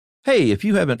Hey, if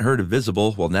you haven't heard of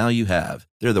Visible, well, now you have.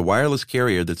 They're the wireless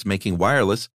carrier that's making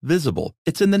wireless visible.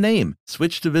 It's in the name.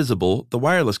 Switch to Visible, the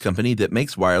wireless company that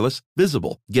makes wireless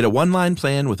visible. Get a one-line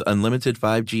plan with unlimited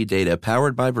 5G data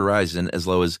powered by Verizon as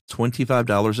low as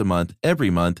 $25 a month every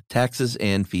month, taxes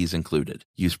and fees included.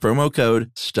 Use promo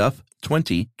code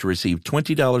STUFF20 to receive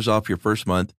 $20 off your first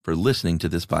month for listening to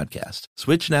this podcast.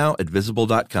 Switch now at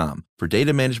Visible.com. For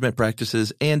data management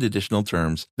practices and additional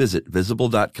terms, visit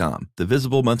Visible.com. The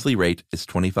Visible monthly rate is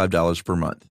 $25 per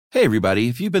month. Hey everybody,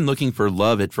 if you've been looking for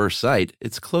love at first sight,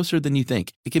 it's closer than you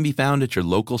think. It can be found at your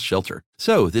local shelter.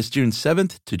 So this June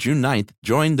 7th to June 9th,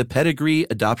 join the Pedigree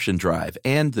Adoption Drive,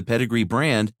 and the Pedigree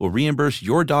brand will reimburse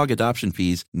your dog adoption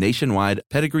fees nationwide.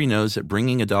 Pedigree knows that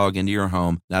bringing a dog into your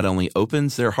home not only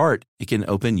opens their heart, it can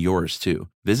open yours too.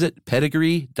 Visit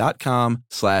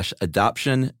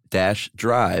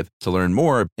pedigree.com/adoption-drive to learn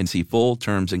more and see full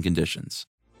terms and conditions.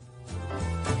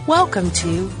 Welcome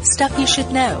to Stuff You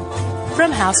Should Know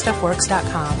from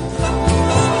HowStuffWorks.com.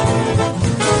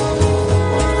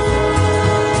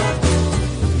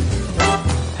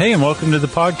 Hey, and welcome to the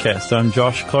podcast. I'm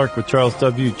Josh Clark with Charles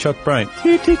W. Chuck Bryant.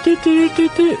 And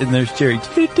there's Jerry.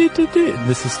 And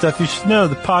this is Stuff You Should Know,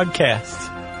 the podcast.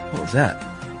 What was that?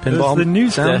 Pinball? The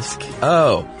news sounds? desk.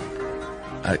 Oh.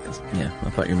 I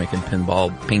thought you were making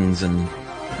pinball pings and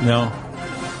no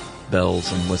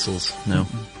bells and whistles. No.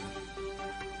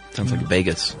 Sounds like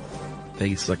Vegas.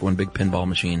 Vegas is like one big pinball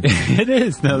machine. It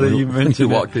is, now that you mentioned you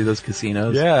walk through those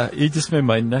casinos. Yeah, you just made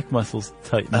my neck muscles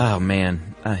tighten. Oh,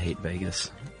 man. I hate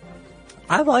Vegas.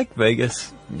 I like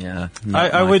Vegas. Yeah. I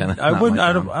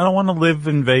don't want to live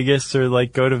in Vegas or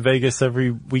like go to Vegas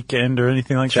every weekend or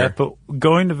anything like that. But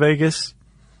going to Vegas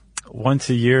once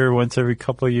a year, once every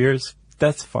couple of years,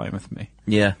 that's fine with me.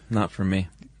 Yeah, not for me.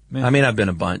 Man. I mean, I've been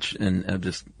a bunch and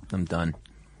I'm done.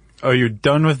 Oh, you're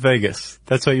done with Vegas.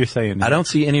 That's what you're saying. I don't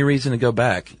see any reason to go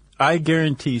back. I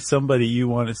guarantee somebody you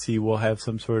want to see will have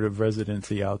some sort of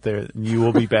residency out there and you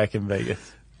will be back in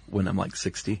Vegas. When I'm like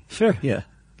 60. Sure. Yeah.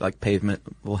 Like Pavement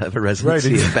will have a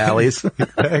residency in Bally's.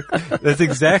 That's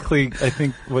exactly, I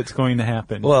think, what's going to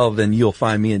happen. Well, then you'll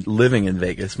find me living in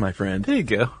Vegas, my friend. There you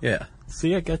go. Yeah.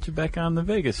 See, I got you back on the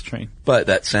Vegas train. But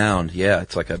that sound, yeah,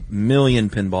 it's like a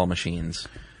million pinball machines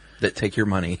that take your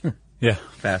money. Yeah.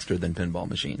 Faster than pinball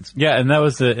machines. Yeah, and that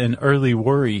was an early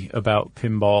worry about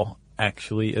pinball,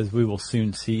 actually, as we will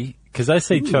soon see. Because I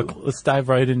say, Chuck, let's dive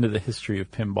right into the history of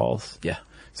pinballs. Yeah.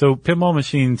 So pinball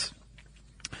machines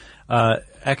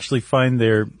actually find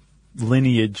their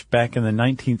lineage back in the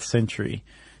 19th century.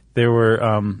 There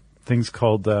were things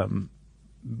called,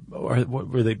 what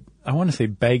were they? I want to say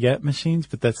baguette machines,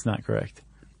 but that's not correct.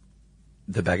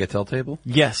 The bagatelle table?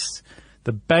 Yes,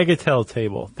 the bagatelle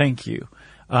table. Thank you.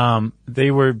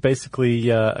 They were basically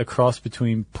a cross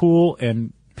between pool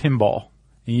and pinball.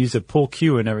 You used a pool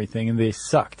cue and everything, and they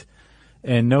sucked,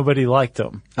 and nobody liked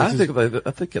them. I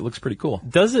think it looks pretty cool.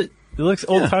 Does it? It looks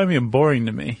old-timey and boring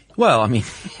to me. Well, I mean,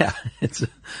 yeah, if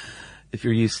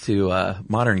you're used to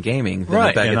modern gaming, then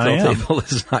right, a bagatelle table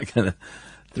is not going to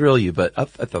thrill you. But I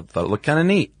thought it looked kind of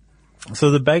neat.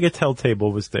 So the bagatelle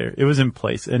table was there; it was in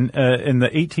place, and in the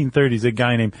 1830s, a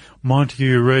guy named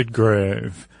Montague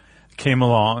Redgrave came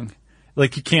along.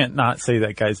 Like, you can't not say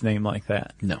that guy's name like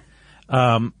that. No.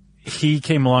 He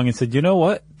came along and said, you know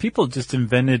what? People just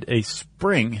invented a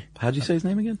spring. How'd you say his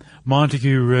name again?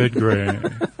 Montague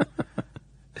Redgrave.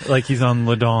 Like he's on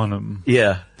Laudanum.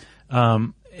 Yeah.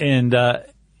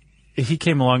 He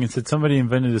came along and said, somebody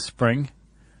invented a spring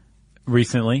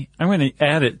recently. I'm going to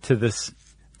add it to this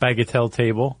bagatelle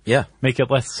table. Yeah. Make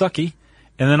it less sucky.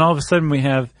 And then all of a sudden we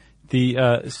have the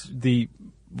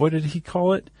what did he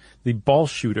call it? The ball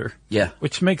shooter. Yeah.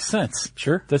 Which makes sense.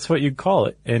 Sure. That's what you'd call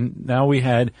it. And now we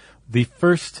had the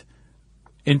first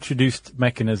introduced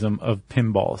mechanism of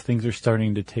pinballs. Things are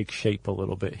starting to take shape a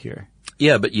little bit here.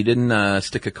 Yeah, but you didn't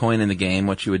stick a coin in the game.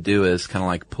 What you would do is kind of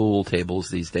like pool tables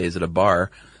these days at a bar.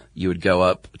 You would go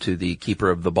up to the keeper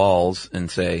of the balls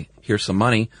and say, here's some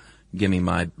money. Give me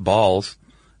my balls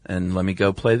and let me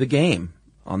go play the game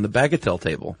on the bagatelle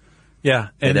table. Yeah,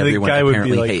 and the guy would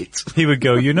be like, hates. He would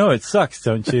go, you know it sucks,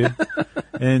 don't you?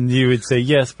 And you would say,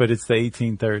 yes, but it's the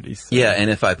 1830s. So. Yeah, and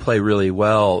if I play really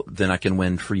well, then I can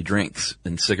win free drinks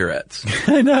and cigarettes.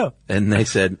 I know. And they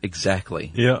said,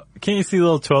 exactly. Yeah. Can't you see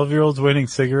little 12-year-olds winning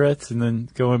cigarettes and then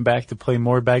going back to play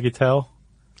more bagatelle?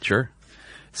 Sure.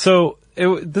 So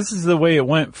this is the way it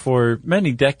went for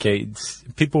many decades.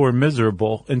 People were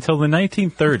miserable until the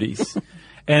 1930s.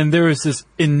 And there was this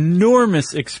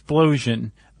enormous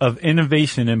explosion of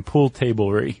innovation in pool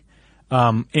tablery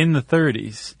in the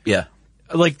 30s. Yeah.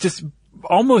 Like just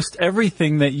almost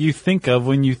everything that you think of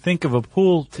when you think of a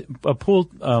pool. I've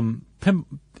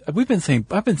been saying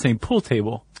pool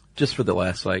table. Just for the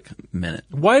last, minute.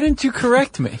 Why didn't you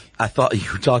correct me? I thought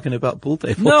you were talking about pool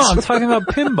tables. No, I'm talking about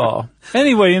pinball.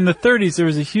 Anyway, in the 30s, there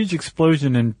was a huge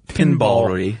explosion in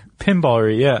pinball.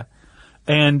 Pinballery, yeah.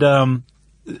 And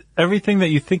everything that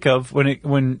you think of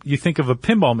when you think of a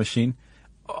pinball machine,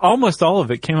 almost all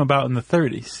of it came about in the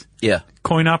 30s. Yeah.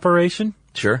 Coin operation.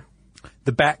 Sure.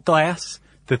 The back glass,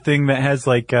 the thing that has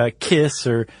Kiss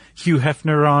or Hugh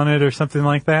Hefner on it or something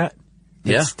like that.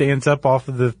 Yeah. It stands up off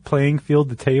of the playing field,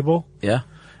 the table. Yeah.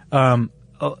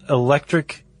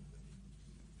 Electric,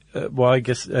 I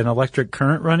guess an electric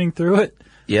current running through it.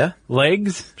 Yeah.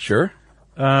 Legs. Sure.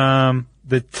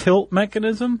 The tilt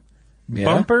mechanism. Yeah.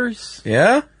 Bumpers.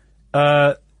 Yeah.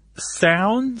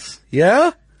 Sounds.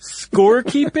 Yeah.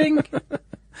 Scorekeeping.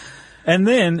 And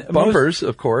then bumpers,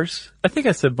 of course. I think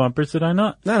I said bumpers, did I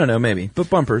not? I don't know, maybe,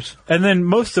 but bumpers. And then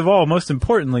most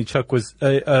importantly, Chuck, was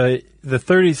the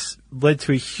 30s led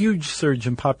to a huge surge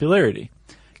in popularity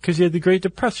because you had the Great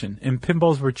Depression and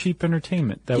pinballs were cheap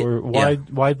entertainment that were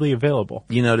widely available.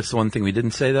 You notice one thing we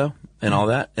didn't say though, in all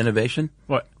that innovation?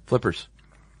 What? Flippers.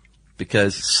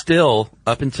 Because still,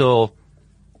 up until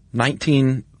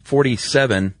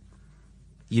 1947,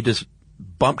 you just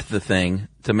bumped the thing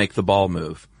to make the ball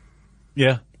move.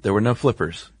 Yeah. There were no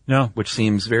flippers. No. Which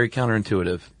seems very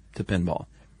counterintuitive to pinball.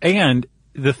 And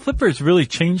the flippers really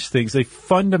changed things. They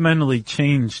fundamentally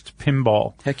changed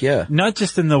pinball. Heck yeah. Not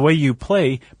just in the way you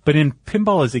play, but in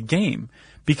pinball as a game.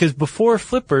 Because before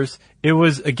flippers, it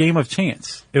was a game of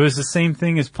chance. It was the same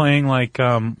thing as playing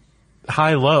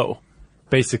high-low,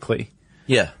 basically.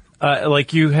 Yeah.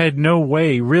 You had no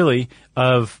way, really,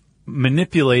 of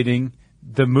manipulating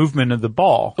the movement of the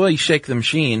ball. Well, you shake the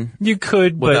machine. You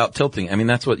could, without tilting. I mean,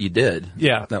 that's what you did.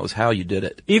 Yeah. That was how you did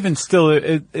it. Even still,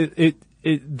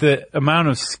 the amount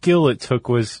of skill it took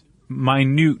was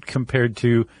minute compared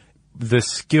to the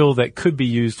skill that could be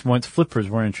used once flippers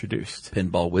were introduced.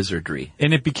 Pinball wizardry.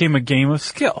 And it became a game of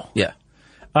skill. Yeah.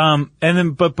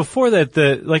 But before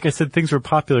that, like I said, things were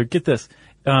popular. Get this.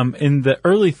 In the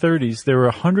early 30s, there were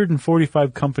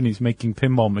 145 companies making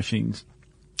pinball machines.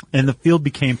 And the field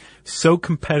became so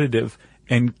competitive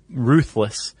and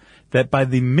ruthless that by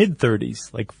the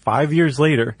mid-30s, 5 years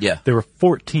later, there were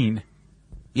 14.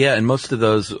 Yeah, and most of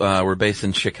those were based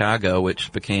in Chicago,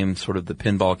 which became sort of the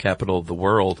pinball capital of the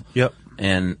world. Yep.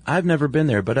 And I've never been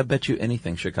there, but I bet you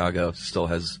anything Chicago still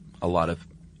has a lot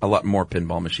more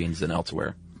pinball machines than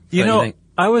elsewhere.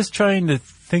 I was trying to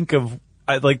think of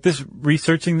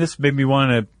researching this made me want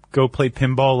to go play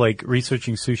pinball.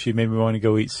 Researching sushi made me want to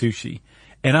go eat sushi.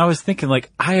 And I was thinking,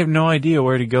 I have no idea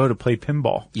where to go to play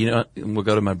pinball. We'll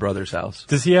go to my brother's house.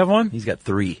 Does he have one? He's got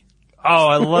 3. Oh,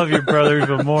 I love your brother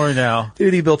even more now.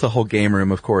 Dude, he built a whole game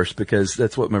room, of course, because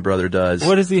that's what my brother does.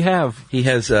 What does he have? He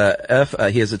has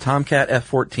he has a Tomcat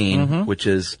F-14, which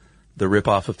is the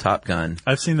ripoff of Top Gun.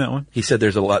 I've seen that one. He said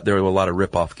there were a lot of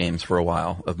ripoff games for a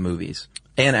while of movies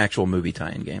and actual movie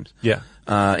tie-in games. Yeah.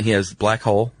 He has Black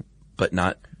Hole, but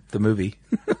not the movie.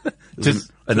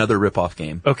 Just another ripoff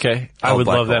game. Okay. I would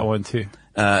love that one too.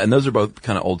 And those are both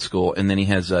kind of old school. And then he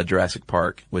has Jurassic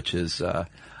Park, which is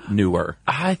newer.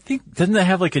 I think, doesn't it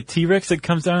have a T-Rex that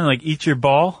comes down and eats your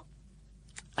ball?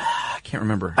 I can't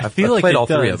remember. I've played all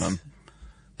 3 of them.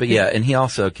 But yeah, and he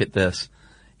also, get this,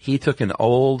 he took an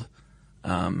old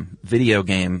video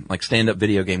game, stand-up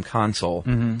video game console,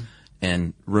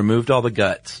 and removed all the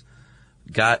guts,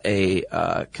 got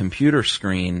a computer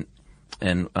screen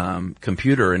and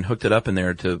computer and hooked it up in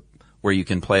there to where you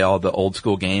can play all the old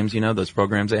school games, those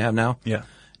programs they have now. Yeah.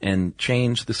 And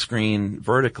changed the screen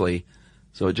vertically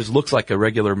so it just looks like a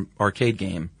regular arcade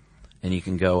game. And you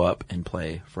can go up and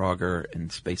play Frogger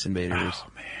and Space Invaders. Oh,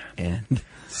 man. And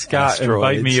Scott,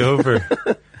 Asteroids. invite me over.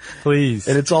 Please.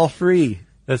 And it's all free.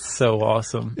 That's so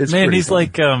awesome. It's Man, pretty he's fun.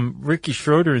 like Ricky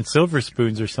Schroeder in Silver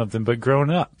Spoons or something, but grown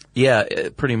up. Yeah,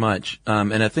 pretty much.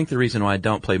 And I think the reason why I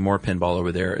don't play more pinball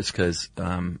over there is because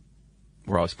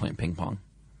we're always playing ping pong.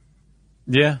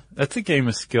 Yeah, that's a game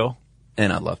of skill.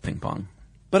 And I love ping pong.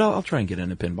 But I'll try and get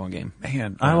in a pinball game.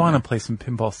 Man, I want to play some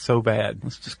pinball so bad.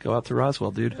 Let's just go out to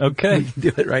Roswell, dude. Okay. We can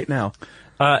do it right now.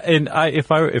 And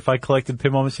if I collected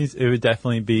pinball machines, it would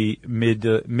definitely be mid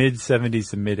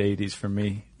 70s to mid 80s for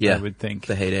me. Yeah. I would think.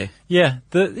 The heyday. Yeah.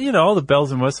 All the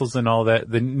bells and whistles and all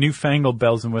that, the newfangled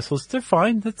bells and whistles, they're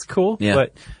fine. That's cool. Yeah.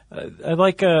 But I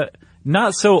like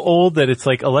not so old that it's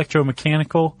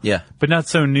electromechanical. Yeah. But not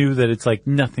so new that it's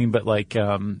nothing but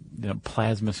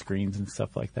plasma screens and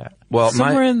stuff like that. Well,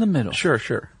 somewhere in the middle.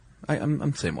 Sure. I'm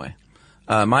the same way.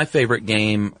 My favorite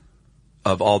game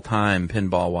of all time,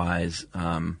 pinball wise,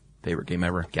 favorite game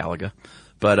ever, Galaga.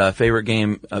 But favorite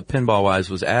game pinball-wise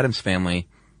was Addams Family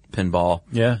Pinball.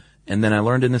 Yeah. And then I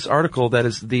learned in this article that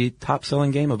is the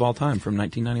top-selling game of all time from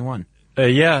 1991.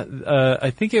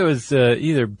 I think it was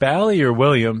either Bally or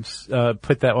Williams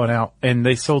put that one out, and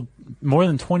they sold more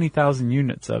than 20,000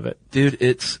 units of it. Dude,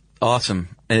 it's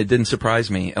awesome. And it didn't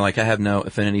surprise me. Like, I have no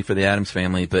affinity for the Addams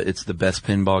Family, but it's the best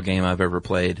pinball game I've ever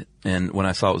played. And when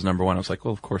I saw it was number one, I was like,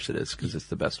 well, of course it is, because it's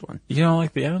the best one. You don't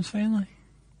like the Addams Family?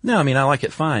 No, I mean, I like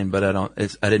it fine, but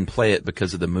I didn't play it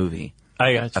because of the movie.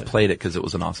 I gotcha. I played it because it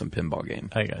was an awesome pinball game.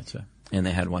 I gotcha. And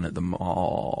they had one at the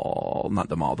mall, not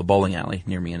the mall, the bowling alley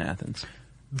near me in Athens.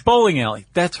 Bowling alley.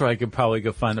 That's where I could probably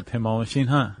go find a pinball machine,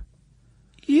 huh?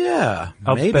 Yeah,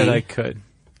 I'll maybe. bet I could.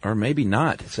 Or maybe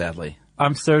not, sadly.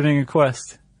 I'm starting a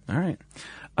quest. All right.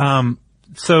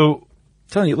 So,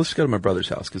 Telling you, let's go to my brother's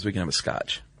house because we can have a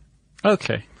scotch.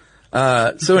 okay.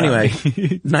 So anyway,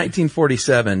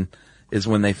 1947 is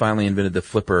when they finally invented the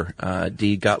flipper.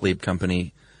 D. Gottlieb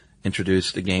Company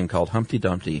introduced a game called Humpty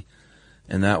Dumpty,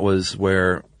 and that was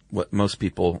where what most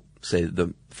people say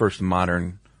the first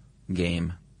modern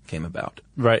game came about.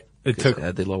 Right. It 'Cause took it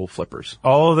had the little flippers.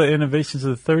 all the innovations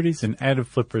of the 30s and added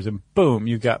flippers, and boom,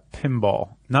 you got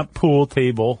pinball. Not pool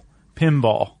table,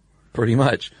 pinball. Pretty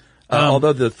much.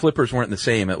 Although the flippers weren't the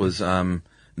same, it was in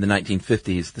the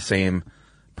 1950s, the same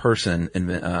person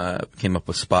came up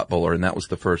with Spot Bowler, and that was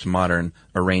the first modern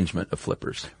arrangement of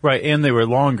flippers. Right, and they were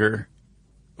longer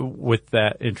with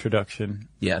that introduction.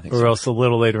 Yeah, I think Or so. else a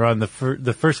little later on, the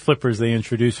first flippers they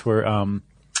introduced were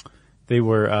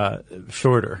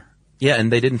shorter. Yeah,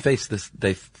 and they didn't face this.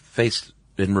 They faced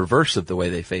in reverse of the way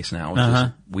they face now, which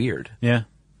is weird. Yeah.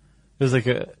 It was like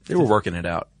They were working it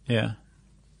out,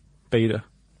 beta.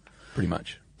 pretty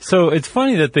much. So it's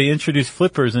funny that they introduced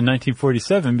flippers in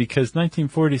 1947 because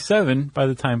 1947, by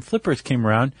the time flippers came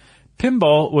around,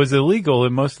 pinball was illegal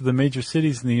in most of the major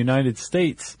cities in the United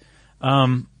States,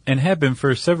 and had been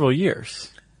for several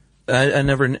years.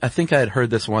 I think I had heard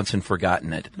this once and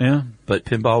forgotten it. Yeah. But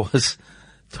pinball was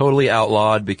totally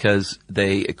outlawed because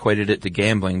they equated it to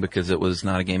gambling because it was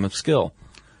not a game of skill.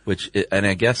 And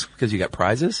I guess because you got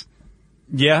prizes?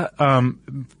 Yeah,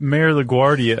 Mayor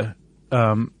LaGuardia,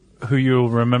 who you'll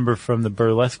remember from the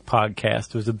Burlesque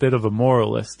podcast, was a bit of a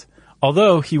moralist.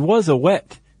 Although he was a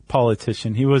wet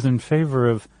politician, he was in favor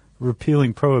of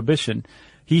repealing prohibition.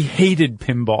 He hated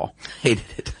pinball. Hated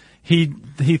it.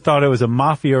 He thought it was a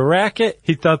mafia racket.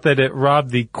 He thought that it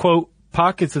robbed the, quote,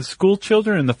 pockets of school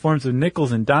children in the forms of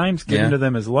nickels and dimes given to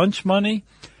them as lunch money.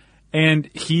 And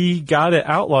he got it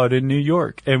outlawed in New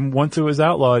York. And once it was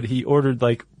outlawed, he ordered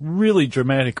like really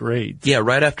dramatic raids. Yeah,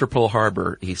 right after Pearl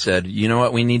Harbor, he said, you know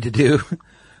what we need to do?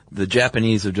 The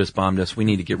Japanese have just bombed us. We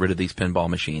need to get rid of these pinball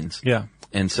machines. Yeah.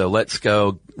 And so let's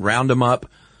go round them up,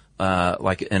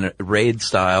 like in a raid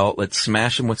style. Let's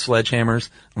smash them with sledgehammers.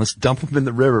 And let's dump them in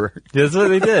the river. That's what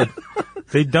they did.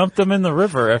 They dumped them in the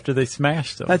river after they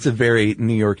smashed them. That's a very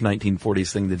New York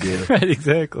 1940s thing to do. Right,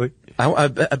 exactly. I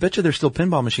bet you there's still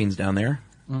pinball machines down there.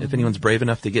 If anyone's brave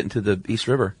enough to get into the East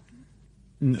River.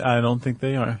 I don't think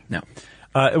they are. No.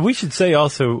 We should say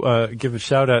also, give a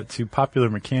shout out to Popular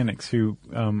Mechanics who,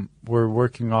 were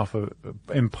working off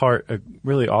in part, a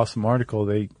really awesome article.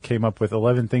 They came up with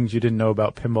 11 things you didn't know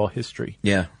about pinball history.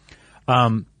 Yeah.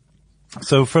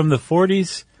 So from the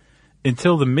 40s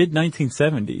until the mid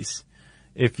 1970s,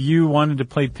 if you wanted to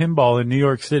play pinball in New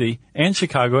York City and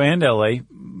Chicago and LA,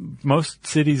 most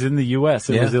cities in the U.S.,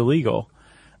 it was illegal.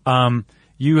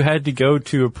 You had to go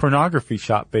to a pornography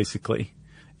shop basically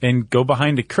and go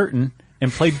behind a curtain and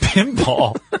play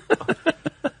pinball.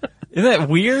 Isn't that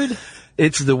weird?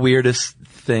 It's the weirdest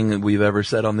thing that we've ever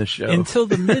said on this show. Until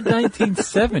the mid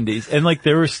 1970s. And like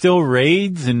there were still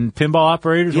raids and pinball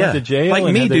operators went to jail. Like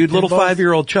and me, had their dude, little pinballs.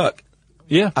 5-year-old Chuck.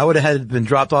 Yeah. I would have had been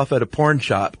dropped off at a porn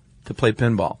shop to play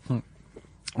pinball.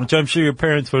 Which I'm sure your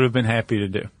parents would have been happy to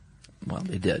do. Well,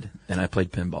 they did. And I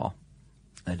played pinball.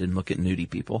 I didn't look at nudie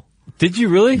people. Did you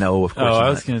really? No, of course not. not. I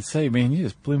was going to say, man, you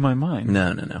just blew my mind.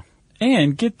 No.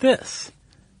 And get this.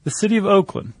 The city of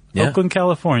Oakland, Oakland,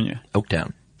 California,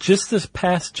 Oaktown. just this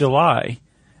past July,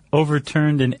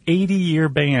 overturned an 80-year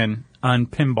ban on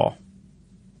pinball.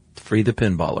 Free the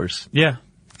pinballers. Yeah.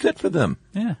 Good for them.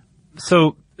 Yeah.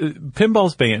 So,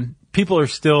 pinball's banned. People are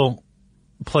still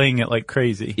playing it like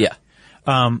crazy. Yeah.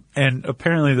 And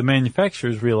apparently the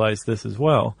manufacturers realize this as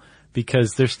well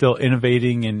because they're still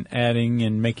innovating and adding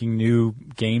and making new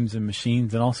games and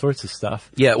machines and all sorts of stuff.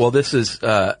 Yeah, well, this is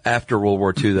after World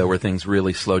War II, though, where things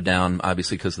really slowed down,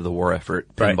 obviously because of the war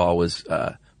effort. Pinball was,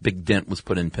 big dent was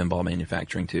put in pinball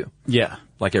manufacturing, too. Yeah.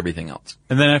 Like everything else.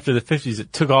 And then after the 50s,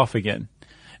 it took off again.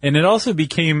 And it also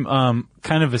became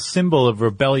kind of a symbol of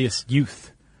rebellious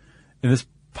youth. And this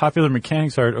Popular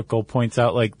Mechanics article points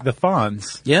out, like, the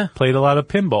Fonz played a lot of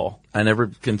pinball. I never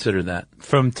considered that.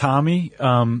 From Tommy,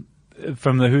 from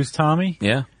the Who's Tommy?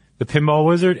 Yeah. The Pinball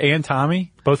Wizard and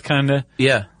Tommy, both kind of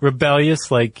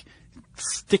rebellious, like,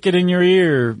 stick it in your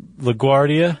ear,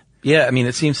 LaGuardia. Yeah, I mean,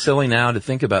 it seems silly now to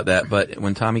think about that, but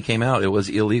when Tommy came out, it was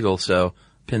illegal, so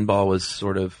pinball was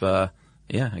sort of, I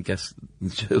guess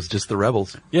it was just the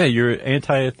rebels. Yeah, you're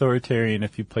anti-authoritarian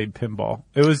if you played pinball.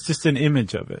 It was just an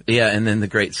image of it. Yeah, and then the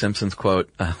great Simpsons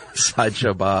quote,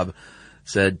 Sideshow Bob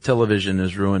said, television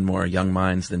has ruined more young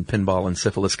minds than pinball and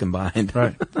syphilis combined.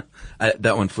 Right.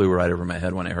 That one flew right over my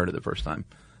head when I heard it the first time.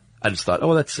 I just thought,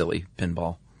 oh, that's silly,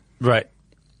 pinball. Right.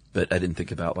 But I didn't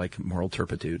think about, like, moral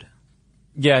turpitude.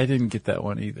 Yeah, I didn't get that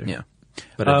one either. Yeah,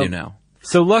 but I do now.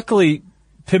 So luckily,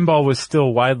 pinball was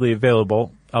still widely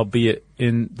available, albeit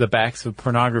in the backs of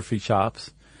pornography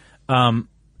shops. And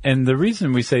the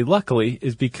reason we say luckily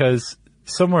is because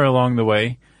somewhere along the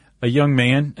way, a young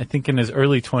man, I think in his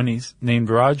early 20s, named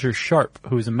Roger Sharp,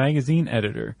 who was a magazine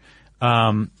editor,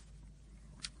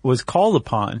 was called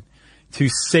upon to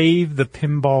save the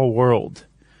pinball world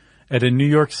at a New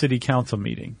York City Council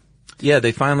meeting. Yeah,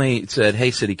 they finally said, hey,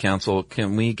 City Council,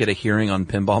 can we get a hearing on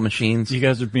pinball machines? You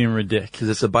guys are being ridiculous. Because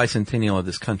it's a bicentennial of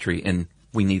this country, and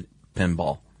we need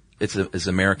pinball. It's as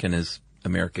American as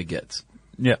America gets.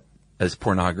 Yeah. As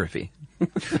pornography.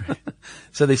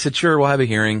 So they said, sure, we'll have a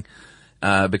hearing,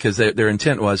 because their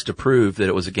intent was to prove that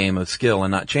it was a game of skill and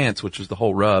not chance, which was the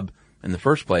whole rub in the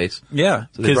first place. Yeah.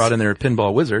 So they brought in their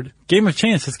pinball wizard. Game of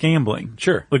chance is gambling.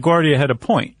 Sure. LaGuardia had a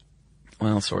point.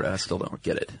 Well, sort of. I still don't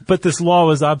get it. But this law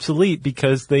was obsolete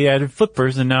because they added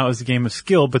flippers and now it was a game of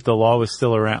skill, but the law was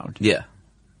still around. Yeah,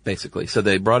 basically. So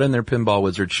they brought in their pinball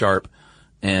wizard, Sharp,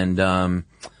 and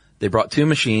they brought two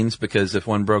machines because if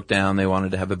one broke down, they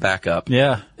wanted to have a backup.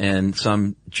 Yeah. And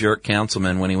some jerk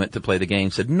councilman, when he went to play the game,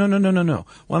 said, no.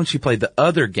 Why don't you play the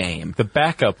other game? The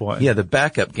backup one. Yeah, the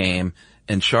backup game.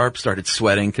 And Sharp started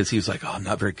sweating because he was like, oh, I'm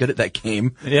not very good at that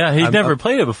game. Yeah, he'd never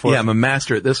played it before. Yeah, I'm a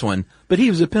master at this one. But he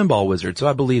was a pinball wizard, so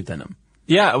I believed in him.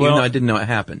 Yeah, well. Even though I didn't know it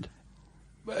happened.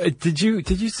 Did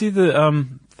you see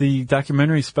the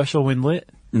documentary Special When Lit?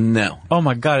 No. Oh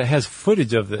my God, it has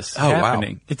footage of this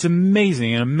happening. Wow. It's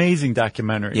amazing, an amazing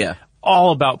documentary. Yeah.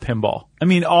 All about pinball. I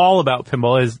mean, all about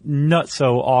pinball. Is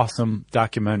nutso awesome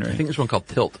documentary. I think there's one called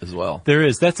Tilt as well. There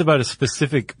is. That's about a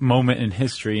specific moment in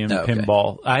history in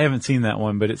pinball. I haven't seen that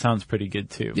one, but it sounds pretty good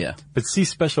too. Yeah. But see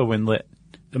Special When Lit.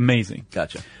 Amazing.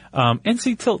 Gotcha. And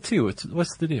see Tilt too.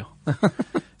 What's the deal?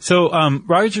 So,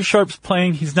 Roger Sharp's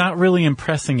playing. He's not really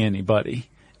impressing anybody.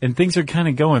 And things are kind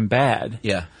of going bad.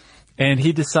 Yeah. And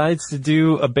he decides to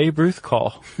do a Babe Ruth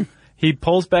call. He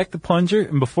pulls back the plunger,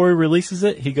 and before he releases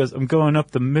it, he goes, I'm going up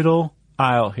the middle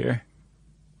aisle here.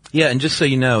 Yeah, and just so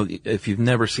you know, if you've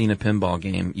never seen a pinball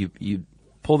game, you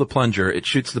pull the plunger, it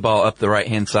shoots the ball up the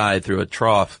right-hand side through a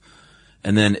trough,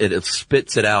 and then it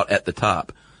spits it out at the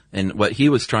top. And what he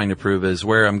was trying to prove is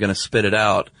where I'm going to spit it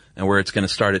out and where it's going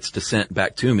to start its descent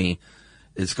back to me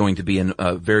is going to be in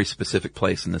a very specific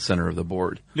place in the center of the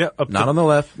board. Yeah, not on the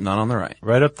left, not on the right.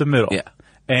 Right up the middle. Yeah.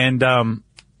 And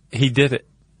he did it.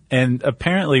 And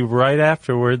apparently right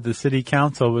afterward, the city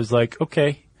council was like,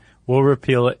 okay, we'll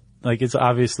repeal it. Like, it's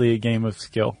obviously a game of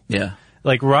skill. Yeah.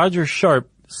 Like, Roger Sharp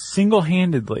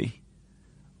single-handedly,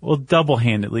 well,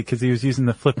 double-handedly, because he was using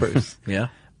the flippers. Yeah.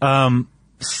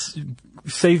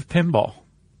 Saved pinball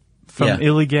from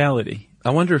illegality.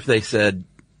 I wonder if they said,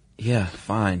 yeah,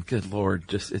 fine, good Lord,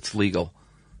 just, it's legal.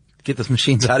 Get those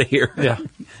machines out of here. Yeah.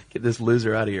 Get this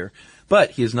loser out of here.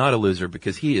 But he is not a loser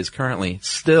because he is currently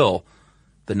still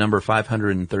the number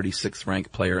 536th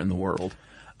ranked player in the world.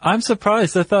 I'm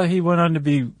surprised. I thought he went on to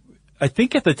be, I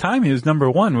think at the time he was number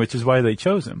one, which is why they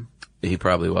chose him. He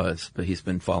probably was, but he's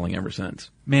been falling ever since.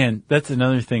 Man, that's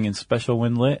another thing in Special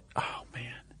When Lit. Oh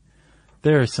man.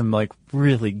 There are some like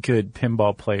really good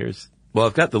pinball players. Well,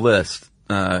 I've got the list.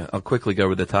 I'll quickly go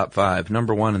over the top 5.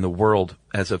 Number 1 in the world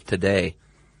as of today,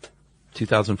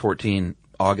 2014,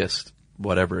 August,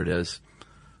 whatever it is.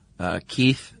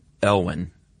 Keith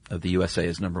Elwin of the USA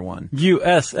is number 1.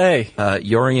 USA.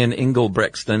 Jörgen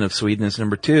Engelbrektsson of Sweden is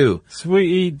number 2.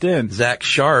 Sweden. Zach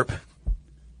Sharp.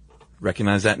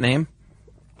 Recognize that name?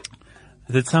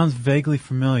 That sounds vaguely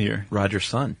familiar. Roger's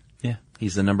son. Yeah.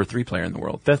 He's the number 3 player in the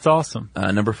world. That's awesome.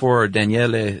 Number 4,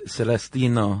 Daniele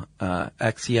Celestino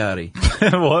Acciari.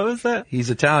 What was that? He's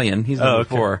Italian. He's number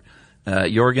 4.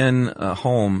 Jörgen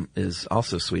Holm is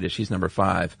also Swedish. He's number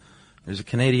 5. There's a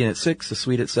Canadian at 6, a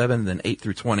Swede at 7, then 8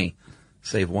 through 20,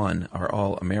 save 1, are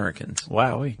all Americans.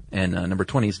 Wow. And number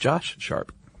 20 is Josh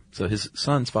Sharp. So his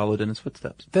sons followed in his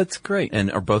footsteps That's great. and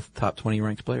are both top 20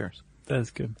 ranked players.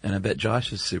 That's good. And I bet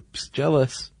Josh is super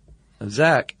jealous of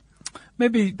Zach.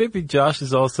 Maybe Josh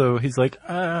is also, he's like,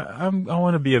 I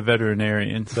want to be a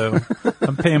veterinarian, so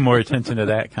I'm paying more attention to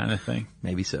that kind of thing.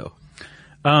 Maybe so.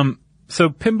 So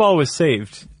pinball was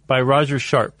saved by Roger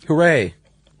Sharp. Hooray.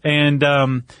 And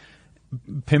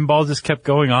pinball just kept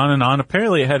going on and on.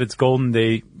 Apparently it had its golden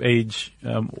age,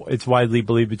 it's widely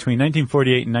believed, between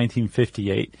 1948 and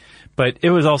 1958. But it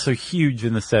was also huge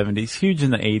in the 70s, huge in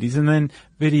the 80s, and then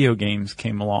video games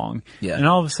came along. Yeah. And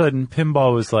all of a sudden,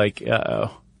 pinball was like,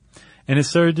 uh-oh. And it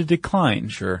started to decline.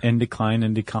 Sure. And decline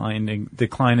and decline and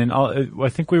decline. And I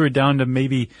think we were down to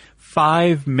maybe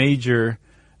 5 major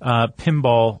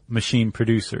pinball machine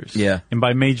producers. Yeah. And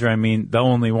by major, I mean the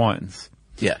only ones.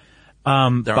 Yeah. There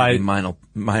aren't any minor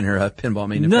pinball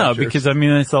manufacturers. No, because I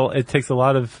mean, it takes a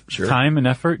lot of Sure. time and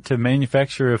effort to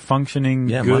manufacture a functioning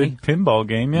good money. pinball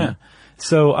game. Yeah.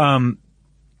 So,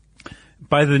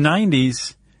 by the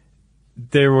 90s,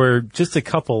 there were just a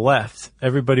couple left.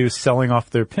 Everybody was selling off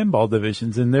their pinball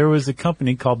divisions, and there was a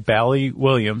company called Bally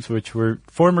Williams, which were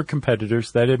former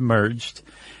competitors that had merged.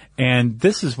 And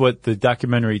this is what the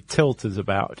documentary Tilt is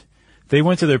about. They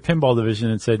went to their pinball division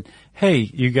and said, hey,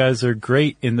 you guys are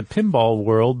great in the pinball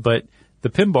world, but the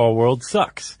pinball world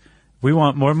sucks. We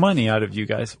want more money out of you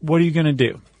guys. What are you going to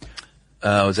do?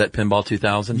 Was that Pinball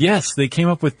 2000? Yes, they came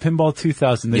up with Pinball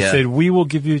 2000. They Yeah. said, we will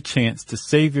give you a chance to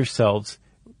save yourselves,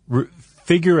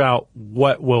 figure out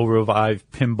what will revive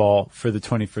pinball for the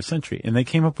 21st century. And they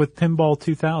came up with Pinball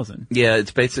 2000. Yeah,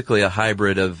 it's basically a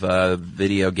hybrid of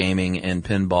video gaming and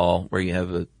pinball, where you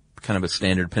have a kind of a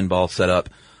standard pinball setup,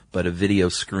 but a video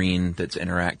screen that's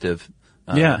interactive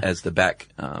as the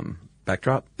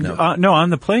backdrop. No, No,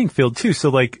 on the playing field too. So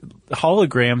like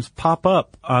holograms pop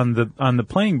up on the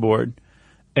playing board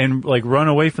and like run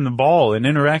away from the ball and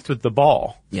interact with the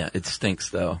ball. yeah, it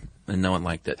stinks though, and no one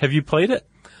liked it. Have you played it?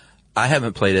 I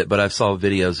haven't played it, but I've saw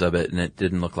videos of it, and it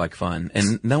didn't look like fun,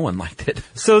 and no one liked it.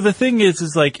 So the thing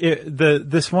is like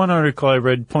this one article I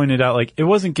read pointed out like it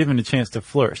wasn't given a chance to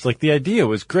flourish. Like the idea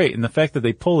was great, and the fact that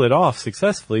they pulled it off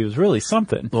successfully was really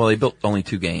something. Well, they built only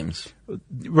 2 games.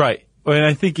 Right. And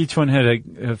I think each one had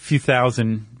a few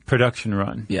thousand production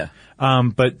run. Yeah.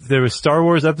 But there was Star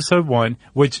Wars Episode 1,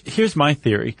 which, here's my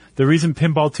theory. The reason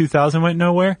Pinball 2000 went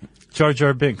nowhere? Jar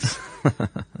Jar Binks.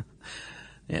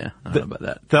 Yeah, I don't know about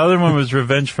that. The other one was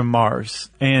Revenge from Mars.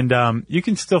 And you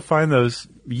can still find those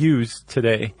used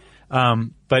today.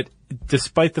 But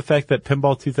despite the fact that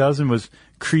Pinball 2000 was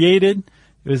created,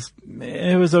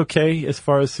 it was okay as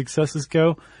far as successes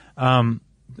go.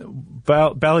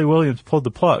 Bally Williams pulled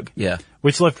the plug. Yeah.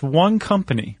 Which left one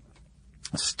company,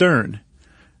 Stern.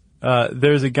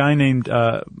 There's a guy named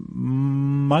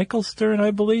Michael Stern,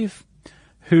 I believe,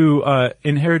 who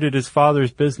inherited his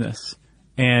father's business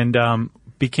and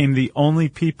became the only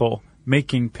people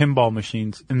making pinball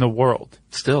machines in the world.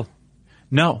 Still.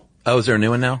 No. Oh, is there a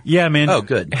new one now? Yeah, man. Oh,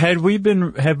 good. Had we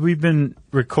been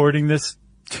recording this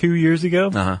 2 years ago,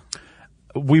 Uh-huh.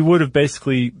 we would have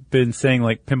basically been saying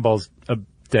like pinball's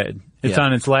dead. It's Yeah.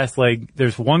 on its last leg.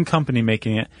 There's one company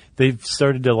making it. They've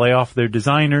started to lay off their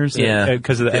designers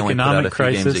because of the They only put out economic a few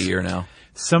crisis. games a year now.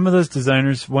 Some of those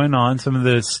designers went on, some of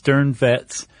the Stern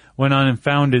vets went on and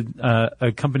founded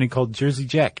a company called Jersey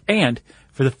Jack. And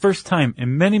for the first time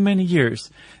in many, many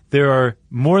years, there are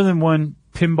more than one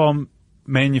pinball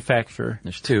manufacturer.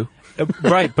 There's 2.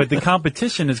 Right, but the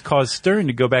competition has caused Stern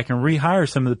to go back and rehire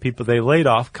some of the people they laid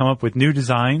off, come up with new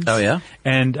designs. Oh, yeah?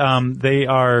 And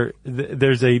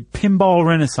there's a pinball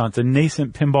renaissance, a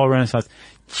nascent pinball renaissance,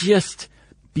 just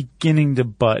beginning to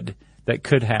bud that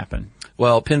could happen.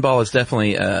 Well, pinball is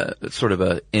definitely sort of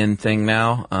a in thing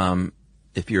now.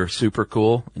 If you're super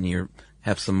cool and you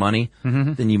have some money,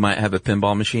 then you might have a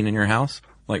pinball machine in your house,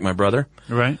 like my brother.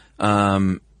 Right.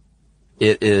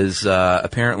 It is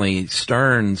apparently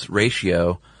Stern's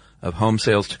ratio of home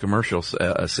sales to commercial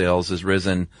sales has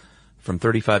risen from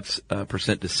 35% to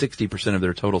 60% of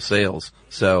their total sales.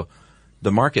 So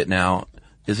the market now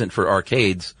isn't for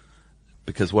arcades,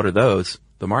 because what are those?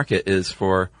 The market is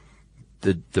for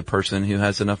the person who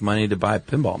has enough money to buy a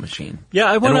pinball machine. Yeah,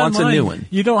 I went and wants online. a new one.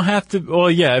 You don't have to. Well,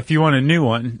 yeah, if you want a new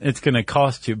one, it's going to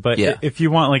cost you. But Yeah. if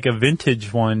you want like a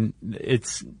vintage one,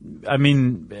 it's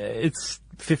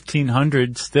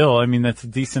 $1,500 still. I mean, that's a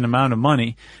decent amount of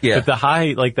money. Yeah. But the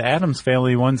Addams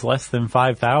Family one's less than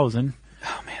 $5,000.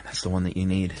 Oh man, that's the one that you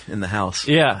need in the house.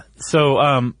 Yeah. So,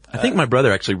 I think my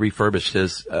brother actually refurbished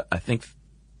his. I think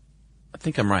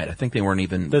I'm right. I think they weren't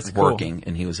even That's cool. working,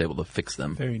 and he was able to fix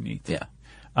them. very neat. Yeah.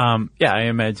 Yeah, I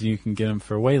imagine you can get them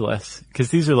for way less because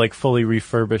these are like fully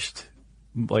refurbished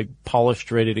like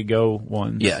polished, ready to go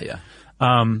ones. Yeah.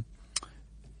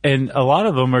 And a lot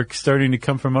of them are starting to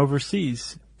come from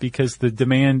overseas because the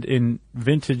demand in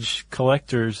vintage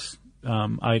collectors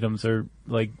items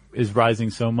is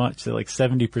rising so much that like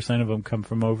 70% of them come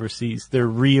from overseas. They're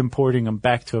re-importing them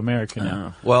back to America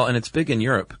now. Well, and it's big in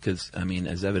Europe because, I mean,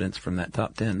 as evidence from that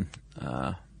top 10,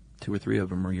 2 or 3 of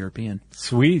them are European.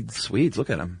 Swedes,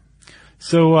 look at them.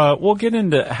 So we'll get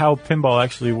into how pinball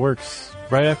actually works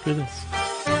right after this.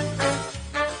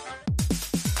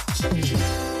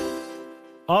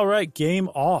 All right, game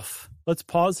off. Let's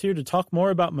pause here to talk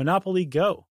more about Monopoly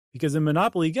Go. Because in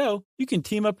Monopoly Go, you can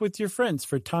team up with your friends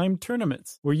for timed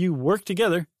tournaments where you work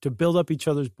together to build up each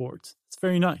other's boards. It's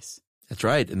very nice. That's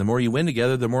right. And the more you win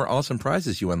together, the more awesome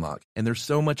prizes you unlock. And there's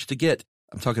so much to get.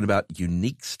 I'm talking about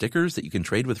unique stickers that you can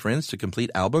trade with friends to complete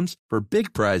albums for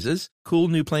big prizes, cool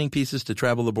new playing pieces to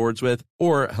travel the boards with,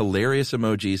 or hilarious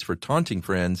emojis for taunting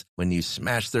friends when you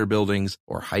smash their buildings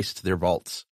or heist their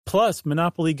vaults. Plus,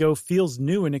 Monopoly Go feels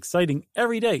new and exciting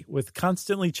every day with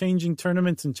constantly changing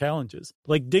tournaments and challenges,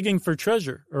 like digging for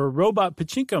treasure or a robot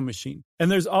pachinko machine.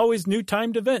 And there's always new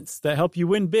timed events that help you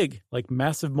win big, like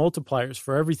massive multipliers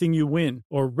for everything you win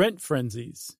or rent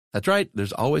frenzies. That's right.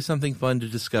 There's always something fun to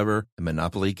discover in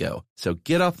Monopoly Go. So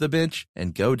get off the bench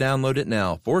and go download it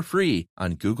now for free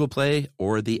on Google Play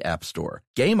or the App Store.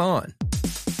 Game on!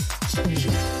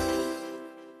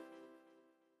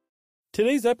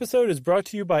 Today's episode is brought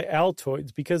to you by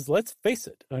Altoids because, let's face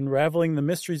it, unraveling the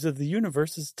mysteries of the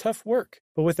universe is tough work.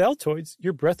 But with Altoids,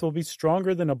 your breath will be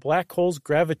stronger than a black hole's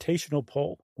gravitational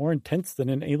pull, more intense than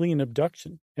an alien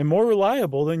abduction, and more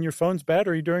reliable than your phone's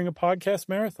battery during a podcast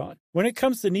marathon. When it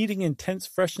comes to needing intense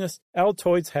freshness,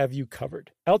 Altoids have you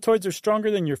covered. Altoids are stronger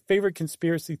than your favorite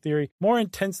conspiracy theory, more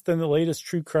intense than the latest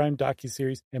true crime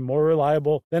docuseries, and more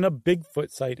reliable than a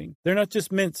Bigfoot sighting. They're not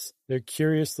just mints, they're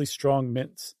curiously strong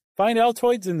mints. Find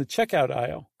Altoids in the checkout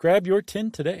aisle. Grab your tin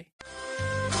today.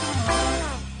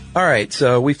 All right,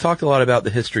 so we've talked a lot about the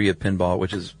history of pinball,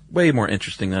 which is way more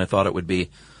interesting than I thought it would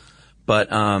be. But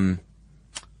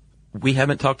we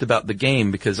haven't talked about the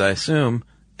game because I assume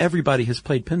everybody has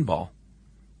played pinball.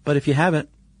 But if you haven't,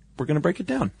 we're going to break it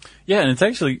down. Yeah, and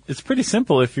it's pretty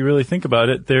simple if you really think about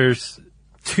it. There's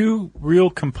 2 real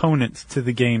components to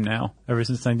the game now, ever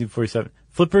since 1947.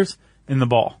 Flippers and the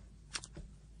ball.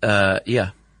 Yeah.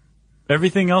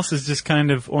 Everything else is just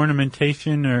kind of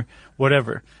ornamentation or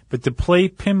whatever. But to play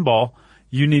pinball,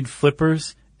 you need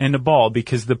flippers and a ball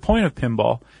because the point of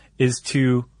pinball is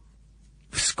to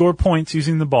score points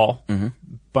using the ball,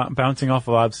 bouncing off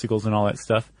of obstacles and all that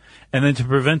stuff, and then to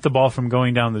prevent the ball from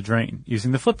going down the drain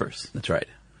using the flippers. That's right.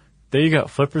 There you go,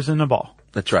 flippers and a ball.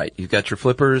 That's right. You've got your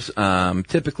flippers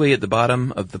typically at the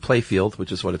bottom of the play field,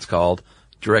 which is what it's called,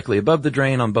 directly above the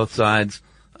drain on both sides.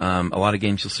 A lot of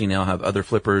games you'll see now have other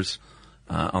flippers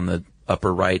on the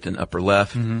upper right and upper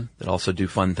left that also do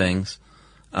fun things,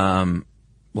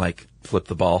 like flip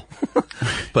the ball.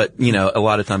 But, a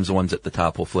lot of times the ones at the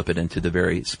top will flip it into the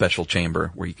very special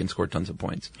chamber where you can score tons of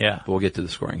points. Yeah. But we'll get to the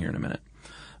scoring here in a minute.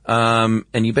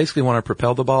 And you basically want to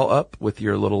propel the ball up with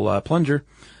your little plunger,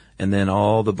 and then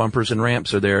all the bumpers and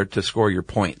ramps are there to score your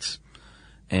points.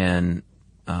 And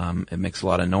it makes a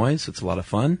lot of noise. It's a lot of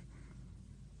fun.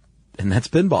 And that's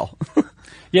pinball.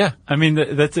 Yeah, I mean,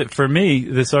 that's it. For me,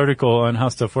 this article on How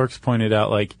Stuff Works pointed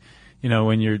out,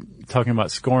 when you're talking about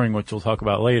scoring, which we'll talk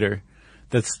about later,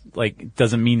 that's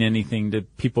doesn't mean anything to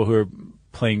people who are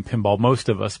playing pinball, most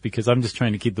of us, because I'm just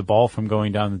trying to keep the ball from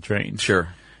going down the drain. Sure.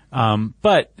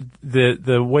 But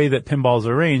the way that pinball's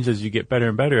arranged, as you get better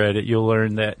and better at it, you'll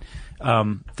learn that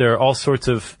there are all sorts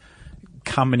of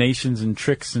combinations and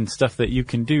tricks and stuff that you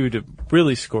can do to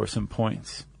really score some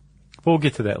points. But we'll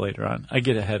get to that later on. I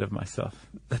get ahead of myself.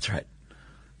 That's right.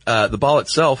 The ball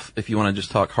itself, if you want to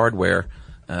just talk hardware,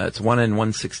 it's 1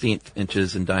 1/16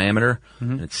 inches in diameter,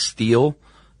 and it's steel,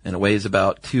 and it weighs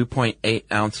about 2.8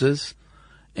 ounces,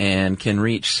 and can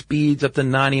reach speeds up to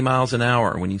 90 miles an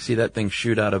hour. When you see that thing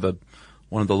shoot out of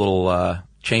one of the little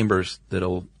chambers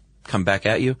that'll come back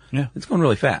at you, it's going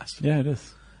really fast. Yeah, it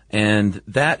is. And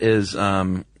that is,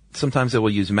 sometimes they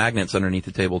will use magnets underneath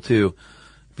the table too,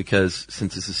 because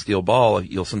since it's a steel ball,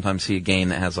 you'll sometimes see a game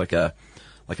that has like a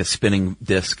spinning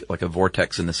disc, like a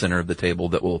vortex in the center of the table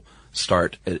that will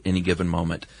start at any given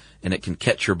moment. And it can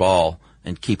catch your ball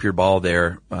and keep your ball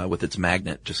there with its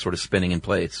magnet just sort of spinning in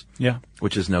place. Yeah.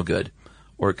 Which is no good.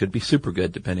 Or it could be super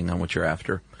good depending on what you're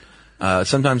after.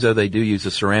 Sometimes though they do use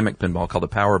a ceramic pinball called a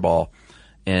power ball,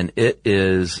 and it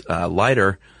is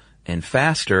lighter and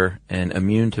faster and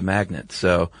immune to magnets.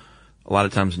 So a lot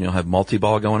of times when you'll have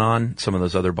multi-ball going on, some of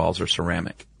those other balls are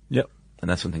ceramic. Yep. And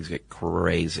that's when things get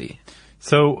crazy.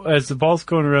 So as the ball's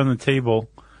going around the table,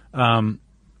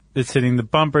 it's hitting the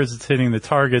bumpers, it's hitting the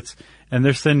targets, and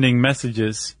they're sending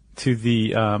messages to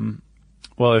the,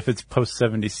 if it's post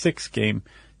 76 game,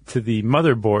 to the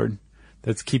motherboard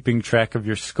that's keeping track of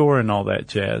your score and all that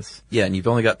jazz. Yeah, and you've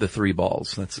only got the 3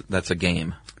 balls. That's a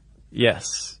game.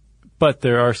 Yes. But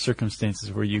there are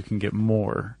circumstances where you can get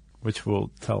more, which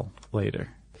we'll tell later.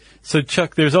 So,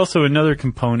 Chuck, there's also another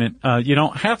component. You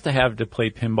don't have to have it to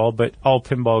play pinball, but all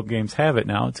pinball games have it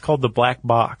now. It's called the black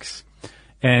box.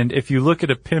 And if you look at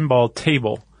a pinball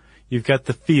table, you've got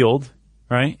the field,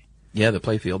 right? Yeah, the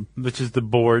play field. Which is the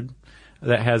board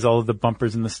that has all of the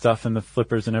bumpers and the stuff and the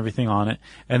flippers and everything on it.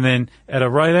 And then at a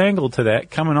right angle to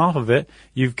that, coming off of it,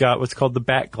 you've got what's called the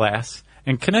back glass.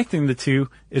 And connecting the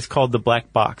two is called the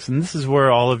black box. And this is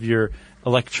where all of your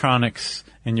electronics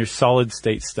and your solid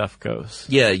state stuff goes.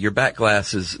 Yeah, your back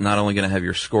glass is not only going to have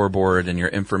your scoreboard and your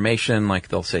information, like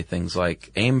they'll say things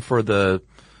like aim for the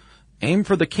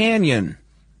canyon.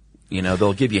 You know,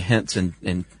 they'll give you hints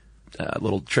and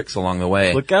little tricks along the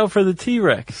way. Look out for the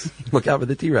T-Rex. Look out for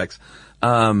the T-Rex.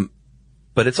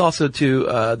 But it's also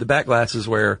the back glass is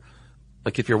where,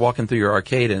 like if you're walking through your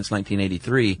arcade and it's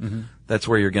 1983, that's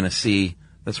where you're going to see,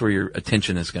 that's where your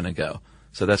attention is going to go.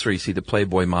 So that's where you see the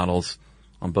Playboy models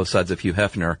on both sides of Hugh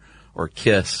Hefner or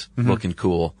Kiss looking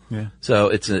cool. Yeah. So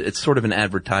it's sort of an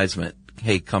advertisement.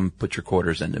 Hey, come put your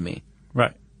quarters into me.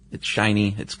 Right. It's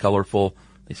shiny. It's colorful.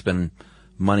 They spend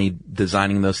money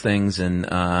designing those things, and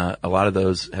a lot of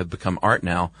those have become art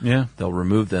now. Yeah. They'll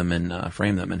remove them and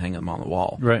frame them and hang them on the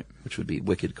wall. Right. Which would be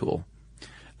wicked cool.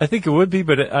 I think it would be,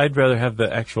 but I'd rather have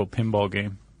the actual pinball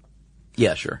game.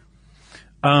 Yeah, sure.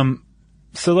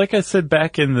 So like I said,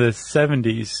 back in the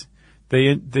 70s,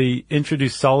 they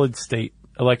introduced solid state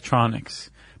electronics.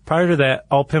 Prior to that,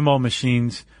 all pinball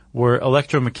machines were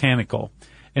electromechanical.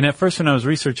 And at first when I was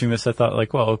researching this, I thought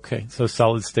like, well, okay, so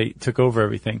solid state took over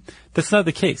everything. That's not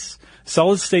the case.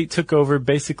 Solid state took over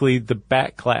basically the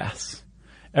back glass.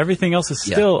 Everything else is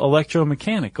still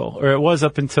electromechanical, or it was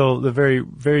up until the very,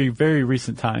 very, very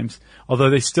recent times, although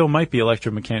they still might be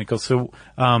electromechanical. So,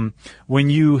 when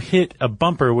you hit a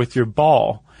bumper with your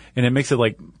ball and it makes it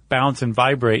like bounce and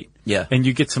vibrate, and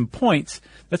you get some points,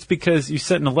 that's because you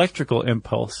set an electrical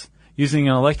impulse using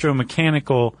an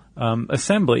electromechanical,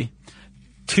 assembly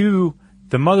to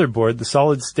the motherboard, the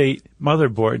solid state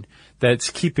motherboard,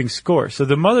 that's keeping score. So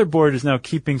the motherboard is now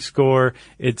keeping score.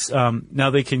 It's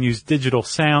now they can use digital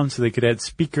sound, so they could add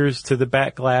speakers to the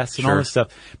back glass and all this stuff.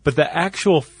 But the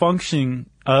actual function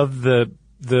of the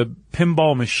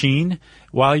pinball machine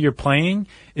while you're playing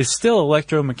is still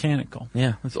electromechanical.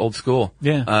 Yeah, it's old school.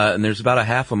 Yeah. And there's about a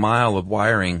half a mile of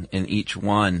wiring in each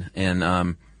one.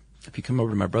 And if you come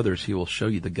over to my brother's, he will show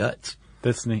you the guts.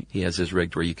 That's neat. He has his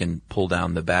rigged where you can pull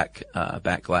down the back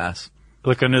glass.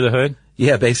 Look under the hood?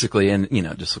 Yeah, basically, and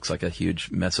it just looks like a huge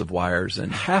mess of wires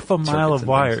and half a mile of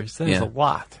wires. That is a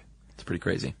lot. It's pretty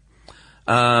crazy.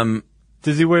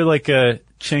 Does he wear like a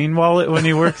chain wallet when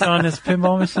he works on his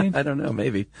pinball machine? I don't know,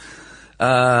 maybe.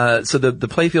 So the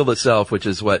playfield itself, which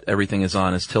is what everything is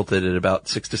on, is tilted at about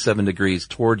 6 to 7 degrees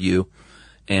toward you,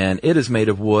 and it is made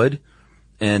of wood,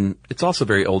 and it's also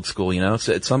very old school.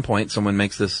 So at some point, someone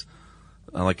makes this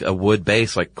like a wood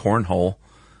base, like cornhole.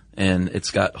 And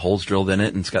it's got holes drilled in it,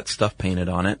 and it's got stuff painted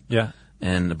on it. Yeah.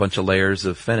 And a bunch of layers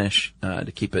of finish,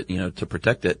 to keep it, to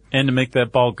protect it. And to make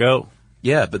that ball go.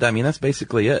 Yeah, but that's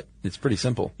basically it. It's pretty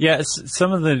simple. Yeah,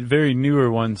 some of the very newer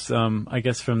ones, I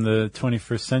guess from the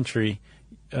 21st century,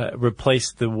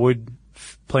 replaced the wood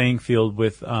playing field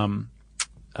with,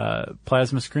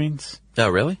 plasma screens. Oh,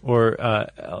 really? Or,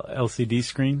 LCD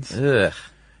screens. Ugh.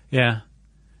 Yeah.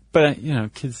 But,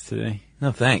 kids today.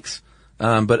 No, thanks.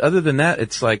 But other than that,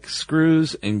 it's like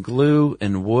screws and glue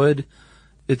and wood.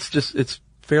 It's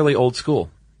fairly old school.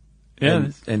 Yeah.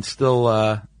 And still,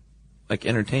 like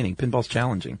entertaining. Pinball's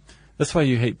challenging. That's why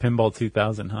you hate Pinball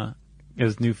 2000, huh? It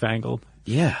was newfangled.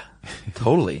 Yeah,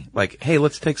 totally. Like, hey,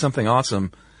 let's take something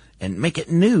awesome and make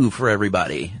it new for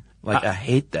everybody. Like, I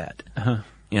hate that.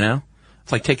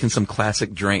 It's like taking some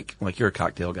classic drink, like you're a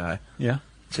cocktail guy. Yeah.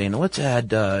 Saying, let's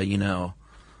add,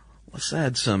 let's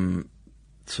add some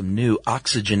new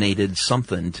oxygenated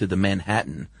something to the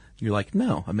Manhattan. You're like,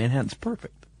 no, a Manhattan's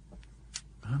perfect.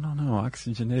 I don't know,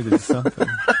 oxygenated something.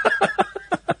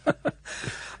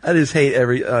 I just hate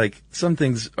some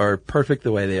things are perfect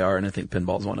the way they are, and I think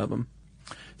pinball's one of them.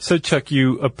 So, Chuck,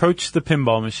 you approach the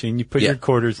pinball machine, you put your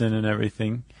quarters in and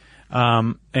everything,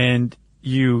 and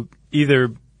you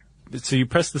you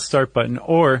press the start button,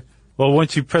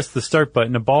 once you press the start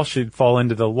button, the ball should fall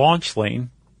into the launch lane,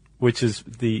 which is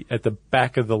at the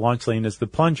back of the launch lane is the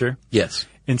plunger. Yes.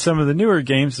 In some of the newer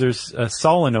games, there's a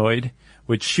solenoid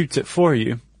which shoots it for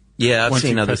you. Yeah, I've Once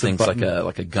seen you other press a things button.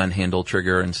 like a gun handle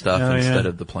trigger and stuff Oh, instead yeah.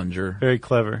 of the plunger. Very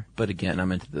clever. But again,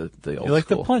 I'm into the old You like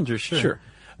school. the plunger, sure. Sure.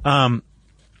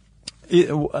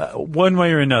 One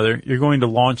way or another, you're going to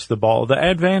launch the ball. The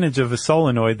advantage of a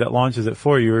solenoid that launches it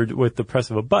for you or with the press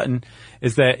of a button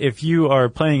is that if you are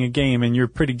playing a game and you're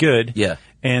pretty good, Yeah.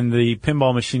 and the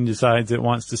pinball machine decides it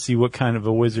wants to see what kind of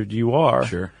a wizard you are,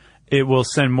 Sure. it will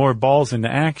send more balls into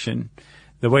action.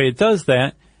 The way it does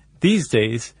that these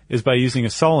days is by using a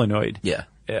solenoid. Yeah.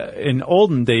 In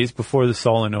olden days, before the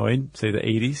solenoid, say the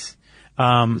 80s,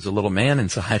 There's a little man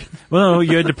inside. well,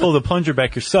 you had to pull the plunger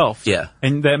back yourself. Yeah.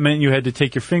 And that meant you had to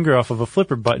take your finger off of a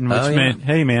flipper button, which Oh, yeah. meant,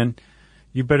 hey man,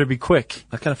 you better be quick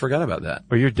I kind of forgot about that.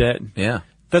 or you're dead. Yeah.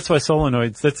 That's why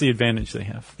solenoids, that's the advantage they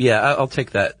have. Yeah, I'll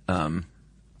take that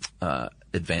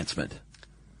advancement.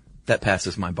 That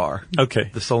passes my bar.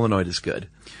 Okay. The solenoid is good.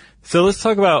 So let's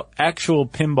talk about actual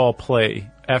pinball play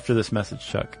after this message,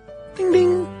 Chuck. Ding,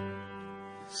 ding.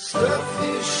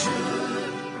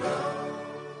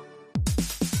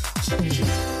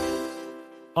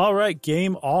 All right,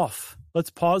 game off. Let's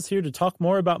pause here to talk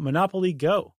more about Monopoly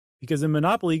Go. Because in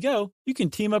Monopoly Go, you can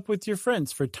team up with your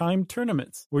friends for timed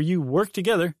tournaments where you work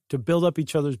together to build up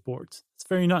each other's boards. It's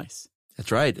very nice.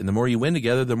 That's right. And the more you win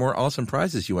together, the more awesome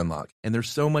prizes you unlock. And there's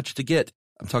so much to get.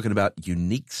 I'm talking about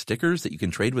unique stickers that you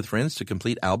can trade with friends to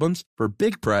complete albums for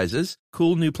big prizes,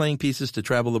 cool new playing pieces to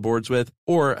travel the boards with,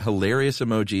 or hilarious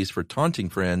emojis for taunting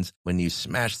friends when you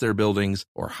smash their buildings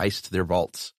or heist their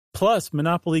vaults. Plus,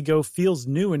 Monopoly Go feels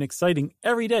new and exciting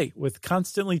every day with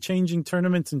constantly changing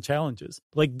tournaments and challenges,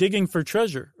 like digging for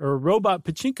treasure or a robot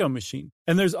pachinko machine.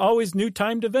 And there's always new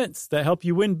timed events that help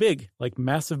you win big, like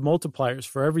massive multipliers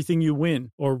for everything you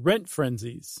win or rent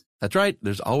frenzies. That's right.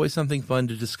 There's always something fun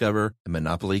to discover in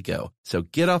Monopoly Go. So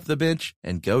get off the bench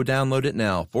and go download it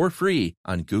now for free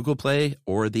on Google Play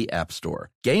or the App Store.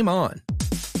 Game on.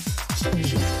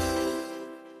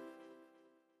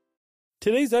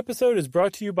 Today's episode is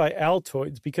brought to you by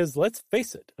Altoids because, let's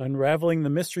face it, unraveling the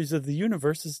mysteries of the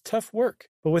universe is tough work.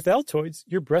 But with Altoids,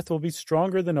 your breath will be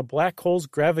stronger than a black hole's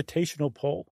gravitational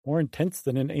pull, more intense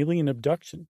than an alien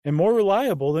abduction, and more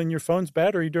reliable than your phone's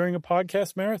battery during a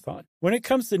podcast marathon. When it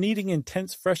comes to needing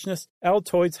intense freshness,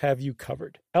 Altoids have you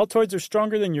covered. Altoids are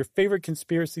stronger than your favorite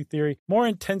conspiracy theory, more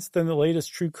intense than the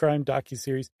latest true crime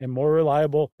docuseries, and more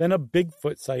reliable than a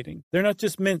Bigfoot sighting. They're not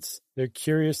just mints, they're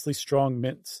curiously strong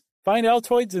mints. Find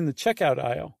Altoids in the checkout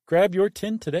aisle. Grab your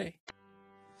tin today.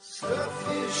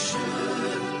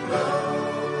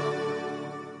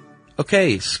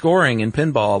 Okay, scoring in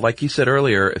pinball. Like you said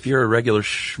earlier, if you're a regular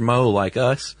schmo like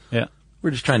us, Yeah. we're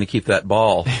just trying to keep that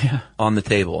ball on the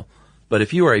table. But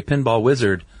if you are a pinball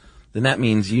wizard, then that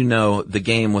means you know the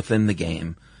game within the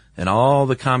game and all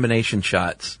the combination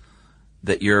shots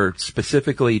that you're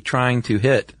specifically trying to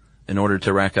hit in order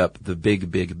to rack up the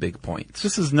big points.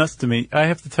 This is nuts to me. I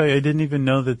have to tell you, I didn't even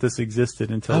know that this existed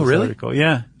until Oh, this really? article.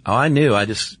 Yeah. Oh, I knew. I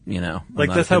just, I'm Like,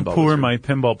 not that's a how pinball poor wizard. my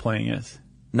pinball playing is.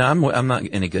 No, I'm not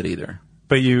any good either.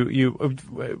 But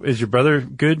is your brother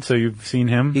good? So you've seen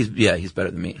him? He's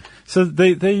better than me. So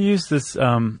they use this,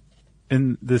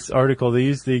 in this article, they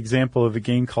use the example of a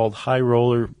game called High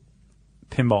Roller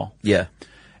Pinball. Yeah.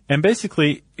 And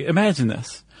basically, imagine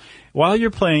this. While you're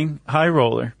playing High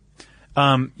Roller,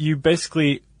 you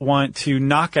basically want to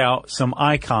knock out some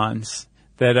icons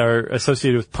that are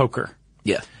associated with poker.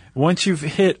 Yeah. Once you've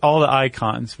hit all the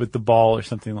icons with the ball or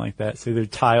something like that, say they're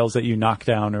tiles that you knock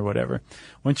down or whatever.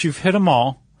 Once you've hit them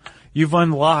all, you've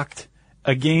unlocked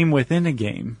a game within a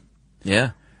game.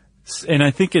 Yeah. And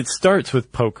I think it starts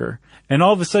with poker. And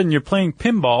all of a sudden you're playing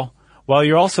pinball while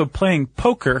you're also playing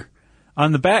poker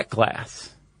on the back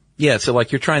glass. Yeah, so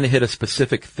like you're trying to hit a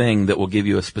specific thing that will give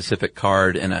you a specific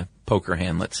card in a poker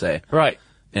hand, let's say. Right.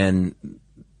 And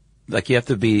like you have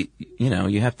to be,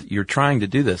 you're trying to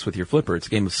do this with your flipper. It's a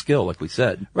game of skill, like we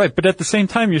said. Right. But at the same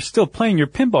time, you're still playing your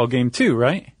pinball game too,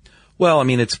 right? Well, I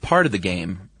mean, it's part of the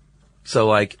game. So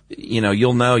like,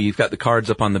 you'll know you've got the cards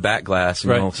up on the back glass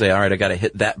and Right. you'll say, all right, I got to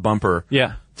hit that bumper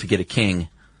Yeah. to get a king.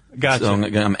 Gotcha. So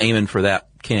I'm aiming for that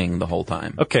king the whole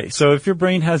time. Okay, so if your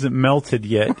brain hasn't melted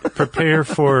yet, prepare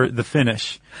for the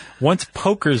finish. Once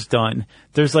poker's done,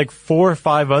 there's like 4 or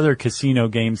 5 other casino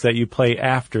games that you play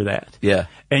after that. Yeah.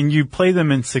 And you play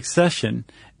them in succession.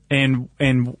 And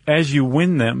as you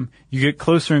win them, you get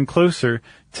closer and closer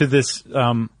to this,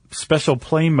 special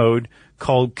play mode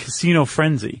called Casino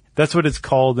Frenzy. That's what it's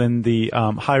called in the,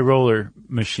 high roller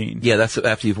machine. Yeah, that's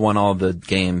after you've won all the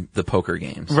poker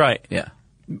games. Right. Yeah.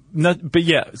 But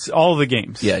yeah, it's all the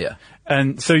games. Yeah, yeah.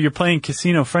 And so you're playing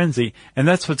Casino Frenzy, and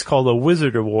that's what's called a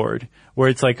Wizard Award, where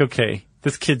it's like, okay,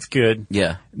 this kid's good.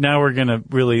 Yeah. Now we're going to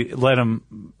really let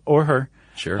him or her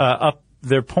Sure. up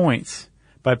their points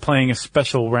by playing a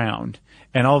special round.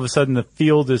 And all of a sudden the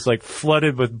field is like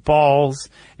flooded with balls,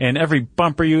 and every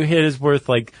bumper you hit is worth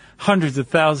like hundreds of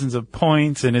thousands of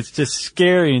points, and it's just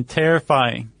scary and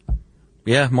terrifying.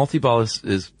 Yeah, multi-ball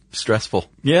is stressful.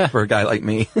 Yeah. For a guy like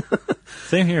me.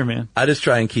 Same here, man. I just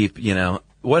try and keep,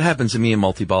 what happens to me in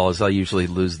multi-ball is I usually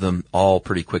lose them all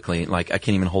pretty quickly. Like, I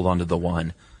can't even hold on to the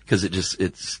one because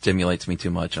it stimulates me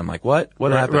too much. I'm like, what?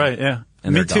 What happened? Right, yeah.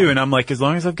 And Me they're too. gone. And I'm like, as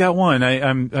long as I've got one,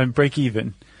 I'm break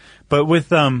even. But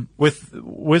with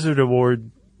Wizard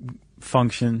Award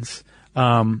functions,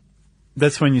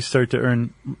 that's when you start to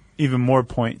earn even more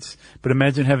points. But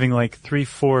imagine having like 3,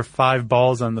 4, 5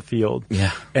 balls on the field.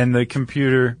 Yeah. And the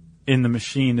computer in the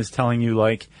machine is telling you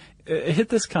like, hit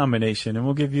this combination and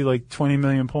we'll give you like 20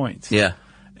 million points. Yeah.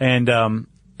 And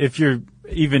if you're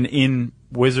even in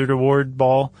Wizard Award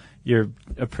ball, you're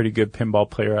a pretty good pinball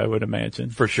player, I would imagine.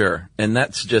 For sure. And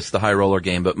that's just the high roller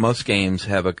game, but most games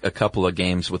have a couple of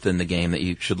games within the game that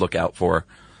you should look out for.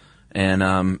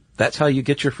 And that's how you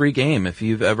get your free game. If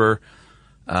you've ever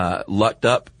lucked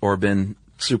up or been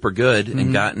super good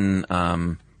and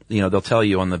gotten, they'll tell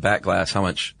you on the back glass how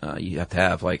much you have to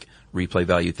have, like replay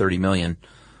value 30 million.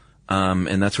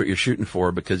 And that's what you're shooting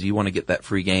for because you want to get that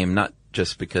free game, not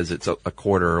just because it's a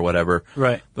quarter or whatever.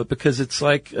 Right. But because it's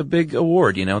like a big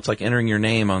award, it's like entering your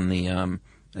name on the,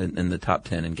 in the top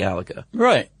 10 in Galaga.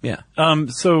 Right. Yeah.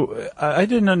 So I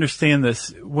didn't understand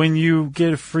this. When you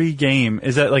get a free game,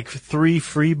 is that like 3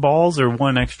 free balls or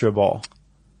 1 extra ball?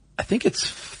 I think it's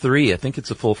 3. I think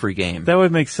it's a full free game. That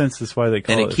would make sense. That's why they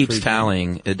call it. And it keeps free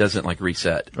tallying. game. It doesn't like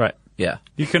reset. Right. Yeah.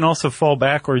 You can also fall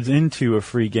backwards into a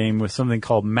free game with something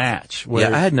called match. Where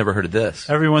Yeah, I had never heard of this.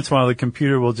 every once in a while the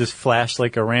computer will just flash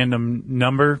like a random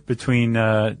number between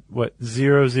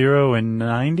 00 and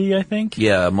 90, I think.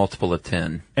 Yeah, a multiple of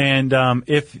 10. And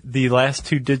if the last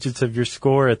 2 digits of your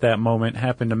score at that moment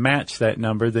happen to match that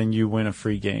number, then you win a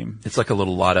free game. It's like a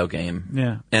little lotto game.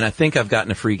 Yeah. And I think I've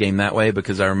gotten a free game that way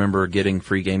because I remember getting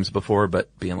free games before,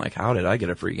 but being like, how did I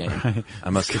get a free game? I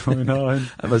must What's going on?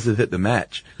 I must have hit the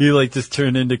match. You like just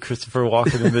turned into Christopher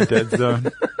Walken in the Dead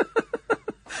Zone.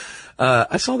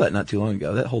 I saw that not too long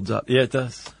ago. That holds up. Yeah, it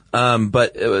does.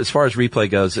 But as far as replay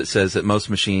goes, it says that most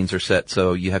machines are set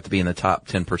so you have to be in the top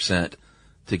 10%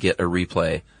 to get a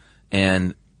replay.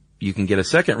 And you can get a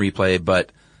second replay,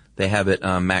 but they have it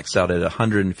maxed out at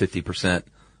 150%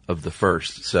 of the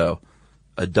first. So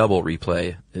a double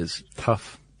replay is,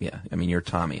 Tough. yeah, I mean, you're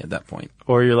Tommy at that point.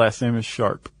 Or your last name is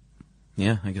Sharp.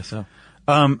 Yeah, I guess so.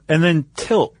 And then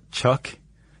tilt, Chuck.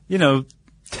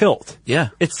 Tilt. Yeah.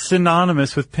 It's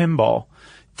synonymous with pinball.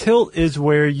 Tilt is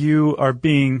where you are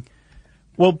being,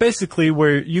 basically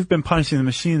where you've been punishing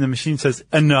the machine says,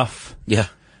 enough. Yeah.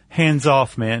 Hands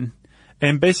off, man.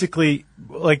 And basically,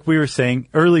 like we were saying,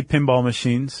 early pinball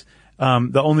machines,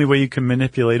 the only way you can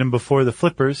manipulate them before the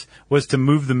flippers was to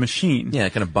move the machine. Yeah,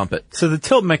 kind of bump it. So the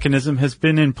tilt mechanism has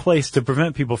been in place to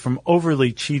prevent people from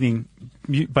overly cheating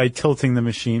by tilting the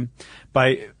machine.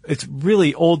 It's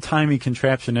really old-timey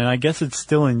contraption, and I guess it's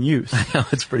still in use.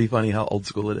 It's pretty funny how old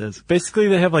school it is. Basically,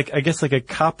 they have like a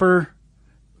copper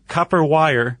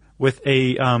wire with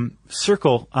a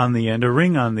circle on the end, a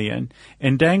ring on the end,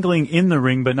 and dangling in the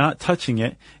ring but not touching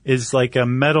it is like a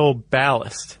metal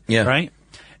ballast. Yeah. Right?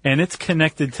 And it's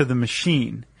connected to the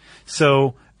machine.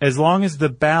 So as long as the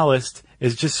ballast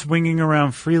is just swinging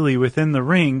around freely within the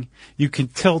ring, you can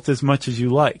tilt as much as you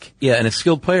like. Yeah, and a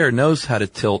skilled player knows how to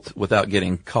tilt without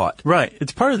getting caught. Right.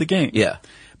 It's part of the game. Yeah.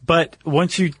 But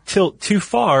once you tilt too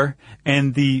far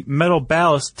and the metal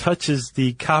ballast touches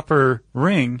the copper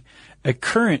ring, a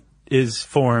current is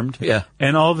formed. Yeah.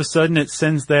 And all of a sudden it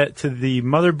sends that to the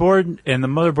motherboard, and the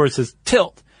motherboard says,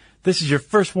 tilt. This is your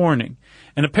first warning.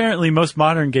 And apparently most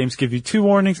modern games give you 2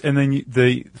 warnings, and then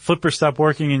the flippers stop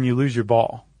working and you lose your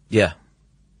ball. Yeah.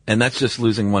 And that's just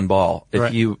losing 1 ball. If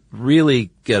Right. you really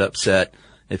get upset,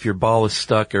 if your ball is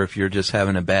stuck or if you're just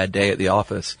having a bad day at the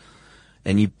office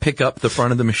and you pick up the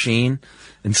front of the machine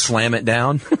and slam it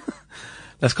down,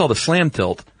 that's called a slam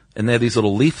tilt. And they have these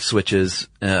little leaf switches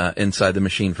inside the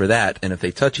machine for that. And if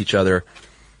they touch each other,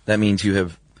 that means you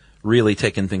have really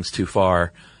taken things too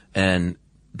far. And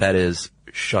that is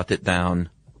shut it down,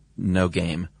 no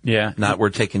game. Yeah. Not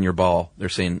we're taking your ball. They're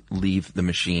saying leave the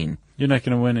machine. You're not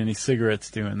going to win any cigarettes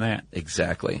doing that.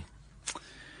 Exactly.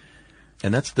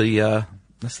 And that's the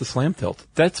slam tilt.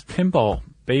 That's pinball,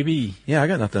 baby. Yeah, I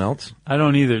got nothing else. I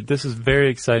don't either. This is very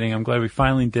exciting. I'm glad we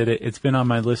finally did it. It's been on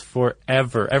my list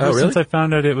forever. Ever really? since I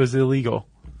found out it was illegal.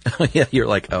 Yeah, you're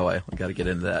like, oh, I got to get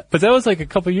into that. But that was like a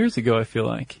couple years ago, I feel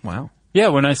like. Wow. Yeah,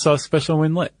 when I saw Special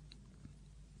Win Lit.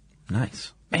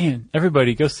 Nice. Man,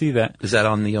 everybody go see that. Is that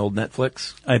on the old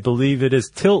Netflix? I believe it is.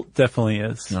 Tilt definitely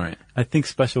is. All right. I think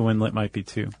Special Winlet might be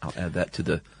too. I'll add that to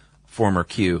the former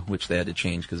queue, which they had to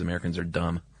change because Americans are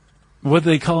dumb. What do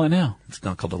they call it now? It's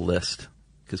not called a list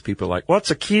because people are like, what's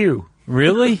a queue?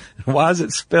 Really? Why is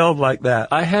it spelled like that?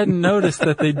 I hadn't noticed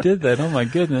that they did that. Oh my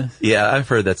goodness. Yeah, I've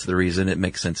heard that's the reason. It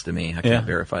makes sense to me. I can't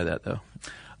verify that though.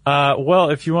 Well,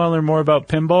 if you want to learn more about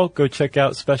pinball, go check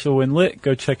out Special Winlet.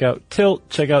 Go check out Tilt.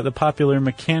 Check out the Popular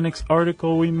Mechanics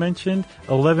article we mentioned.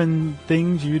 11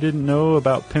 things you didn't know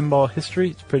about pinball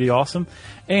history. It's pretty awesome.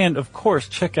 And, of course,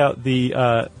 check out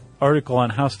the article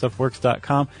on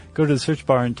HowStuffWorks.com. Go to the search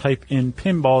bar and type in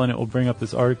pinball, and it will bring up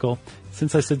this article.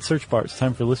 Since I said search bar, it's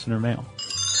time for listener mail.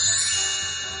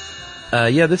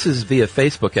 Yeah, this is via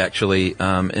Facebook, actually,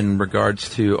 in regards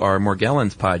to our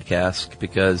Morgellons podcast,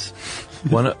 because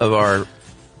one of our...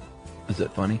 Is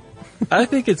that funny? I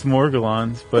think it's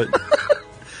Morgellons, but...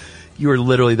 You are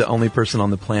literally the only person on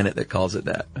the planet that calls it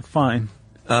that. Fine.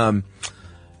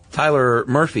 Tyler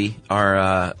Murphy,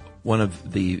 our one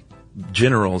of the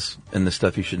generals in the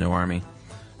Stuff You Should Know Army,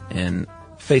 and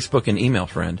Facebook and email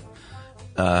friend,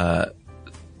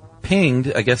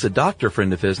 pinged, I guess, a doctor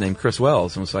friend of his named Chris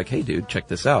Wells and was like, hey, dude, check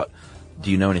this out. Do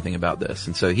you know anything about this?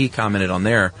 And so he commented on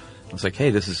there. I was like,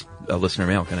 hey, this is a listener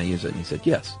mail. Can I use it? And he said,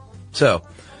 yes. So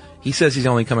he says he's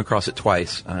only come across it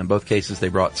twice. In both cases, they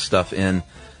brought stuff in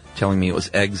telling me it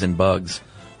was eggs and bugs.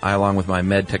 I, along with my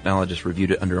med technologist, reviewed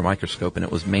it under a microscope, and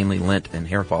it was mainly lint and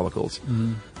hair follicles.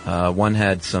 Mm-hmm. One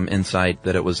had some insight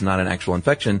that it was not an actual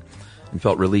infection and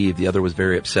felt relieved. The other was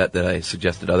very upset that I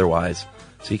suggested otherwise.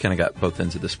 So he kind of got both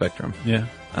ends of the spectrum. Yeah.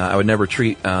 I would never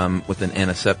treat with an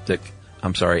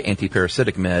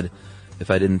antiparasitic med if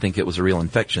I didn't think it was a real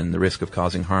infection. The risk of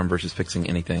causing harm versus fixing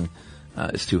anything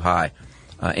is too high.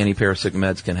 Antiparasitic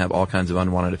meds can have all kinds of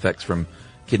unwanted effects, from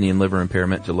kidney and liver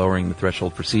impairment to lowering the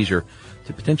threshold for seizure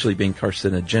to potentially being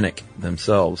carcinogenic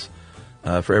themselves.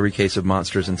 For every case of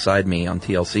monsters inside me on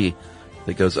TLC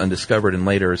that goes undiscovered and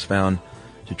later is found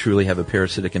to truly have a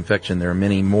parasitic infection, there are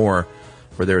many more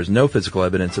where there is no physical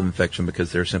evidence of infection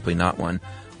because there's simply not one.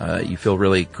 You feel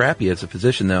really crappy as a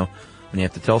physician, though, when you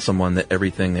have to tell someone that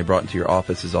everything they brought into your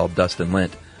office is all dust and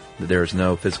lint, that there is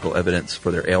no physical evidence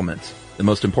for their ailments. The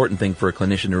most important thing for a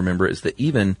clinician to remember is that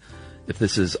even if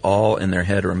this is all in their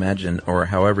head or imagined, or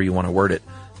however you want to word it,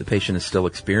 the patient is still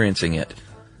experiencing it,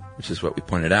 which is what we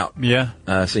pointed out. Yeah.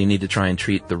 So you need to try and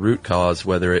treat the root cause,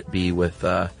 whether it be with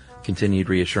continued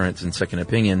reassurance and second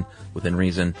opinion within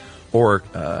reason, or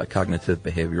cognitive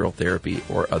behavioral therapy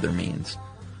or other means.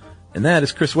 And that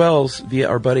is Chris Wells via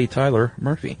our buddy Tyler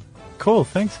Murphy. Cool.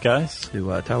 Thanks, guys.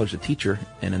 Tyler's a teacher,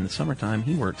 and in the summertime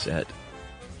he works at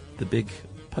the big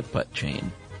putt-putt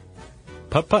chain.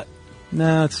 Putt-putt?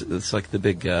 No, it's like the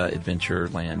big Adventure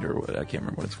Land, or what, I can't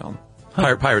remember what it's called.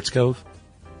 Huh. Pirates Cove.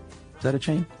 Is that a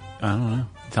chain? I don't know.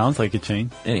 Sounds like a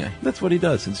chain. Anyway, that's what he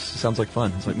does. It sounds like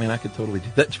fun. It's like, man, I could totally do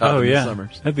that job in the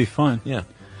summers. That'd be fun. Yeah.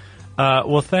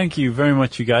 Well, thank you very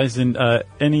much, you guys. And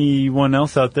anyone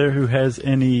else out there who has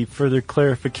any further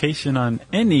clarification on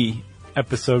any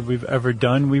episode we've ever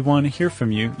done, we want to hear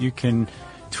from you. You can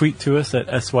tweet to us at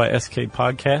SYSK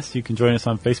Podcast. You can join us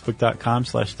on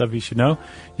Facebook.com/Stuff You Should Know.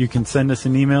 You can send us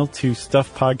an email to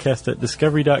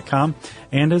StuffPodcast@Discovery.com.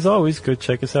 And as always, go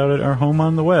check us out at our home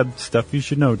on the web,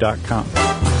 StuffYouShouldKnow.com.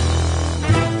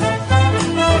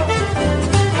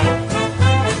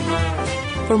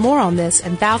 For more on this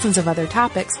and thousands of other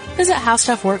topics, visit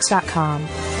HowStuffWorks.com.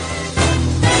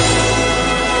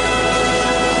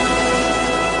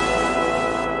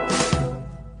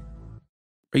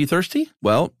 Are you thirsty?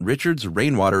 Well, Richard's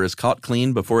rainwater is caught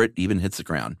clean before it even hits the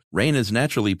ground. Rain is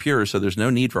naturally pure, so there's no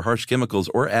need for harsh chemicals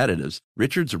or additives.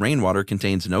 Richard's rainwater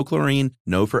contains no chlorine,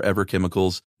 no forever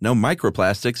chemicals, no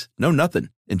microplastics, no nothing.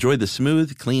 Enjoy the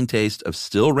smooth, clean taste of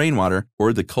still rainwater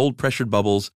or the cold-pressured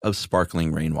bubbles of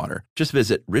sparkling rainwater. Just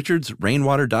visit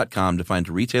richardsrainwater.com to find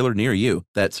a retailer near you.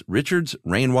 That's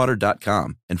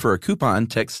richardsrainwater.com. And for a coupon,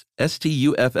 text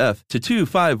STUFF to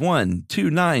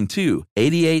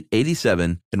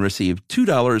 251-292-8887 and receive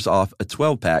 $2 off a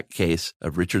 12-pack case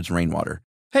of Richard's Rainwater.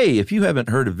 Hey, if you haven't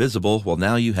heard of Visible, well,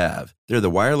 now you have. They're the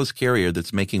wireless carrier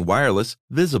that's making wireless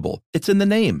visible. It's in the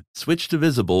name. Switch to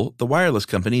Visible, the wireless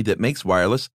company that makes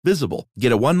wireless visible.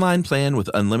 Get a one-line plan with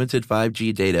unlimited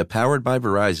 5G data powered by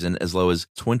Verizon as low as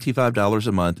 $25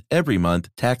 a month, every month,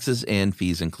 taxes and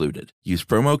fees included. Use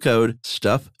promo code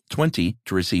STUFF20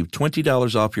 to receive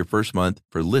 $20 off your first month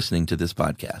for listening to this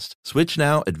podcast. Switch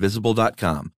now at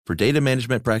Visible.com. For data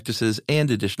management practices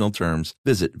and additional terms,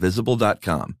 visit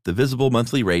Visible.com. The Visible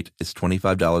monthly rate is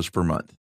 $25 per month.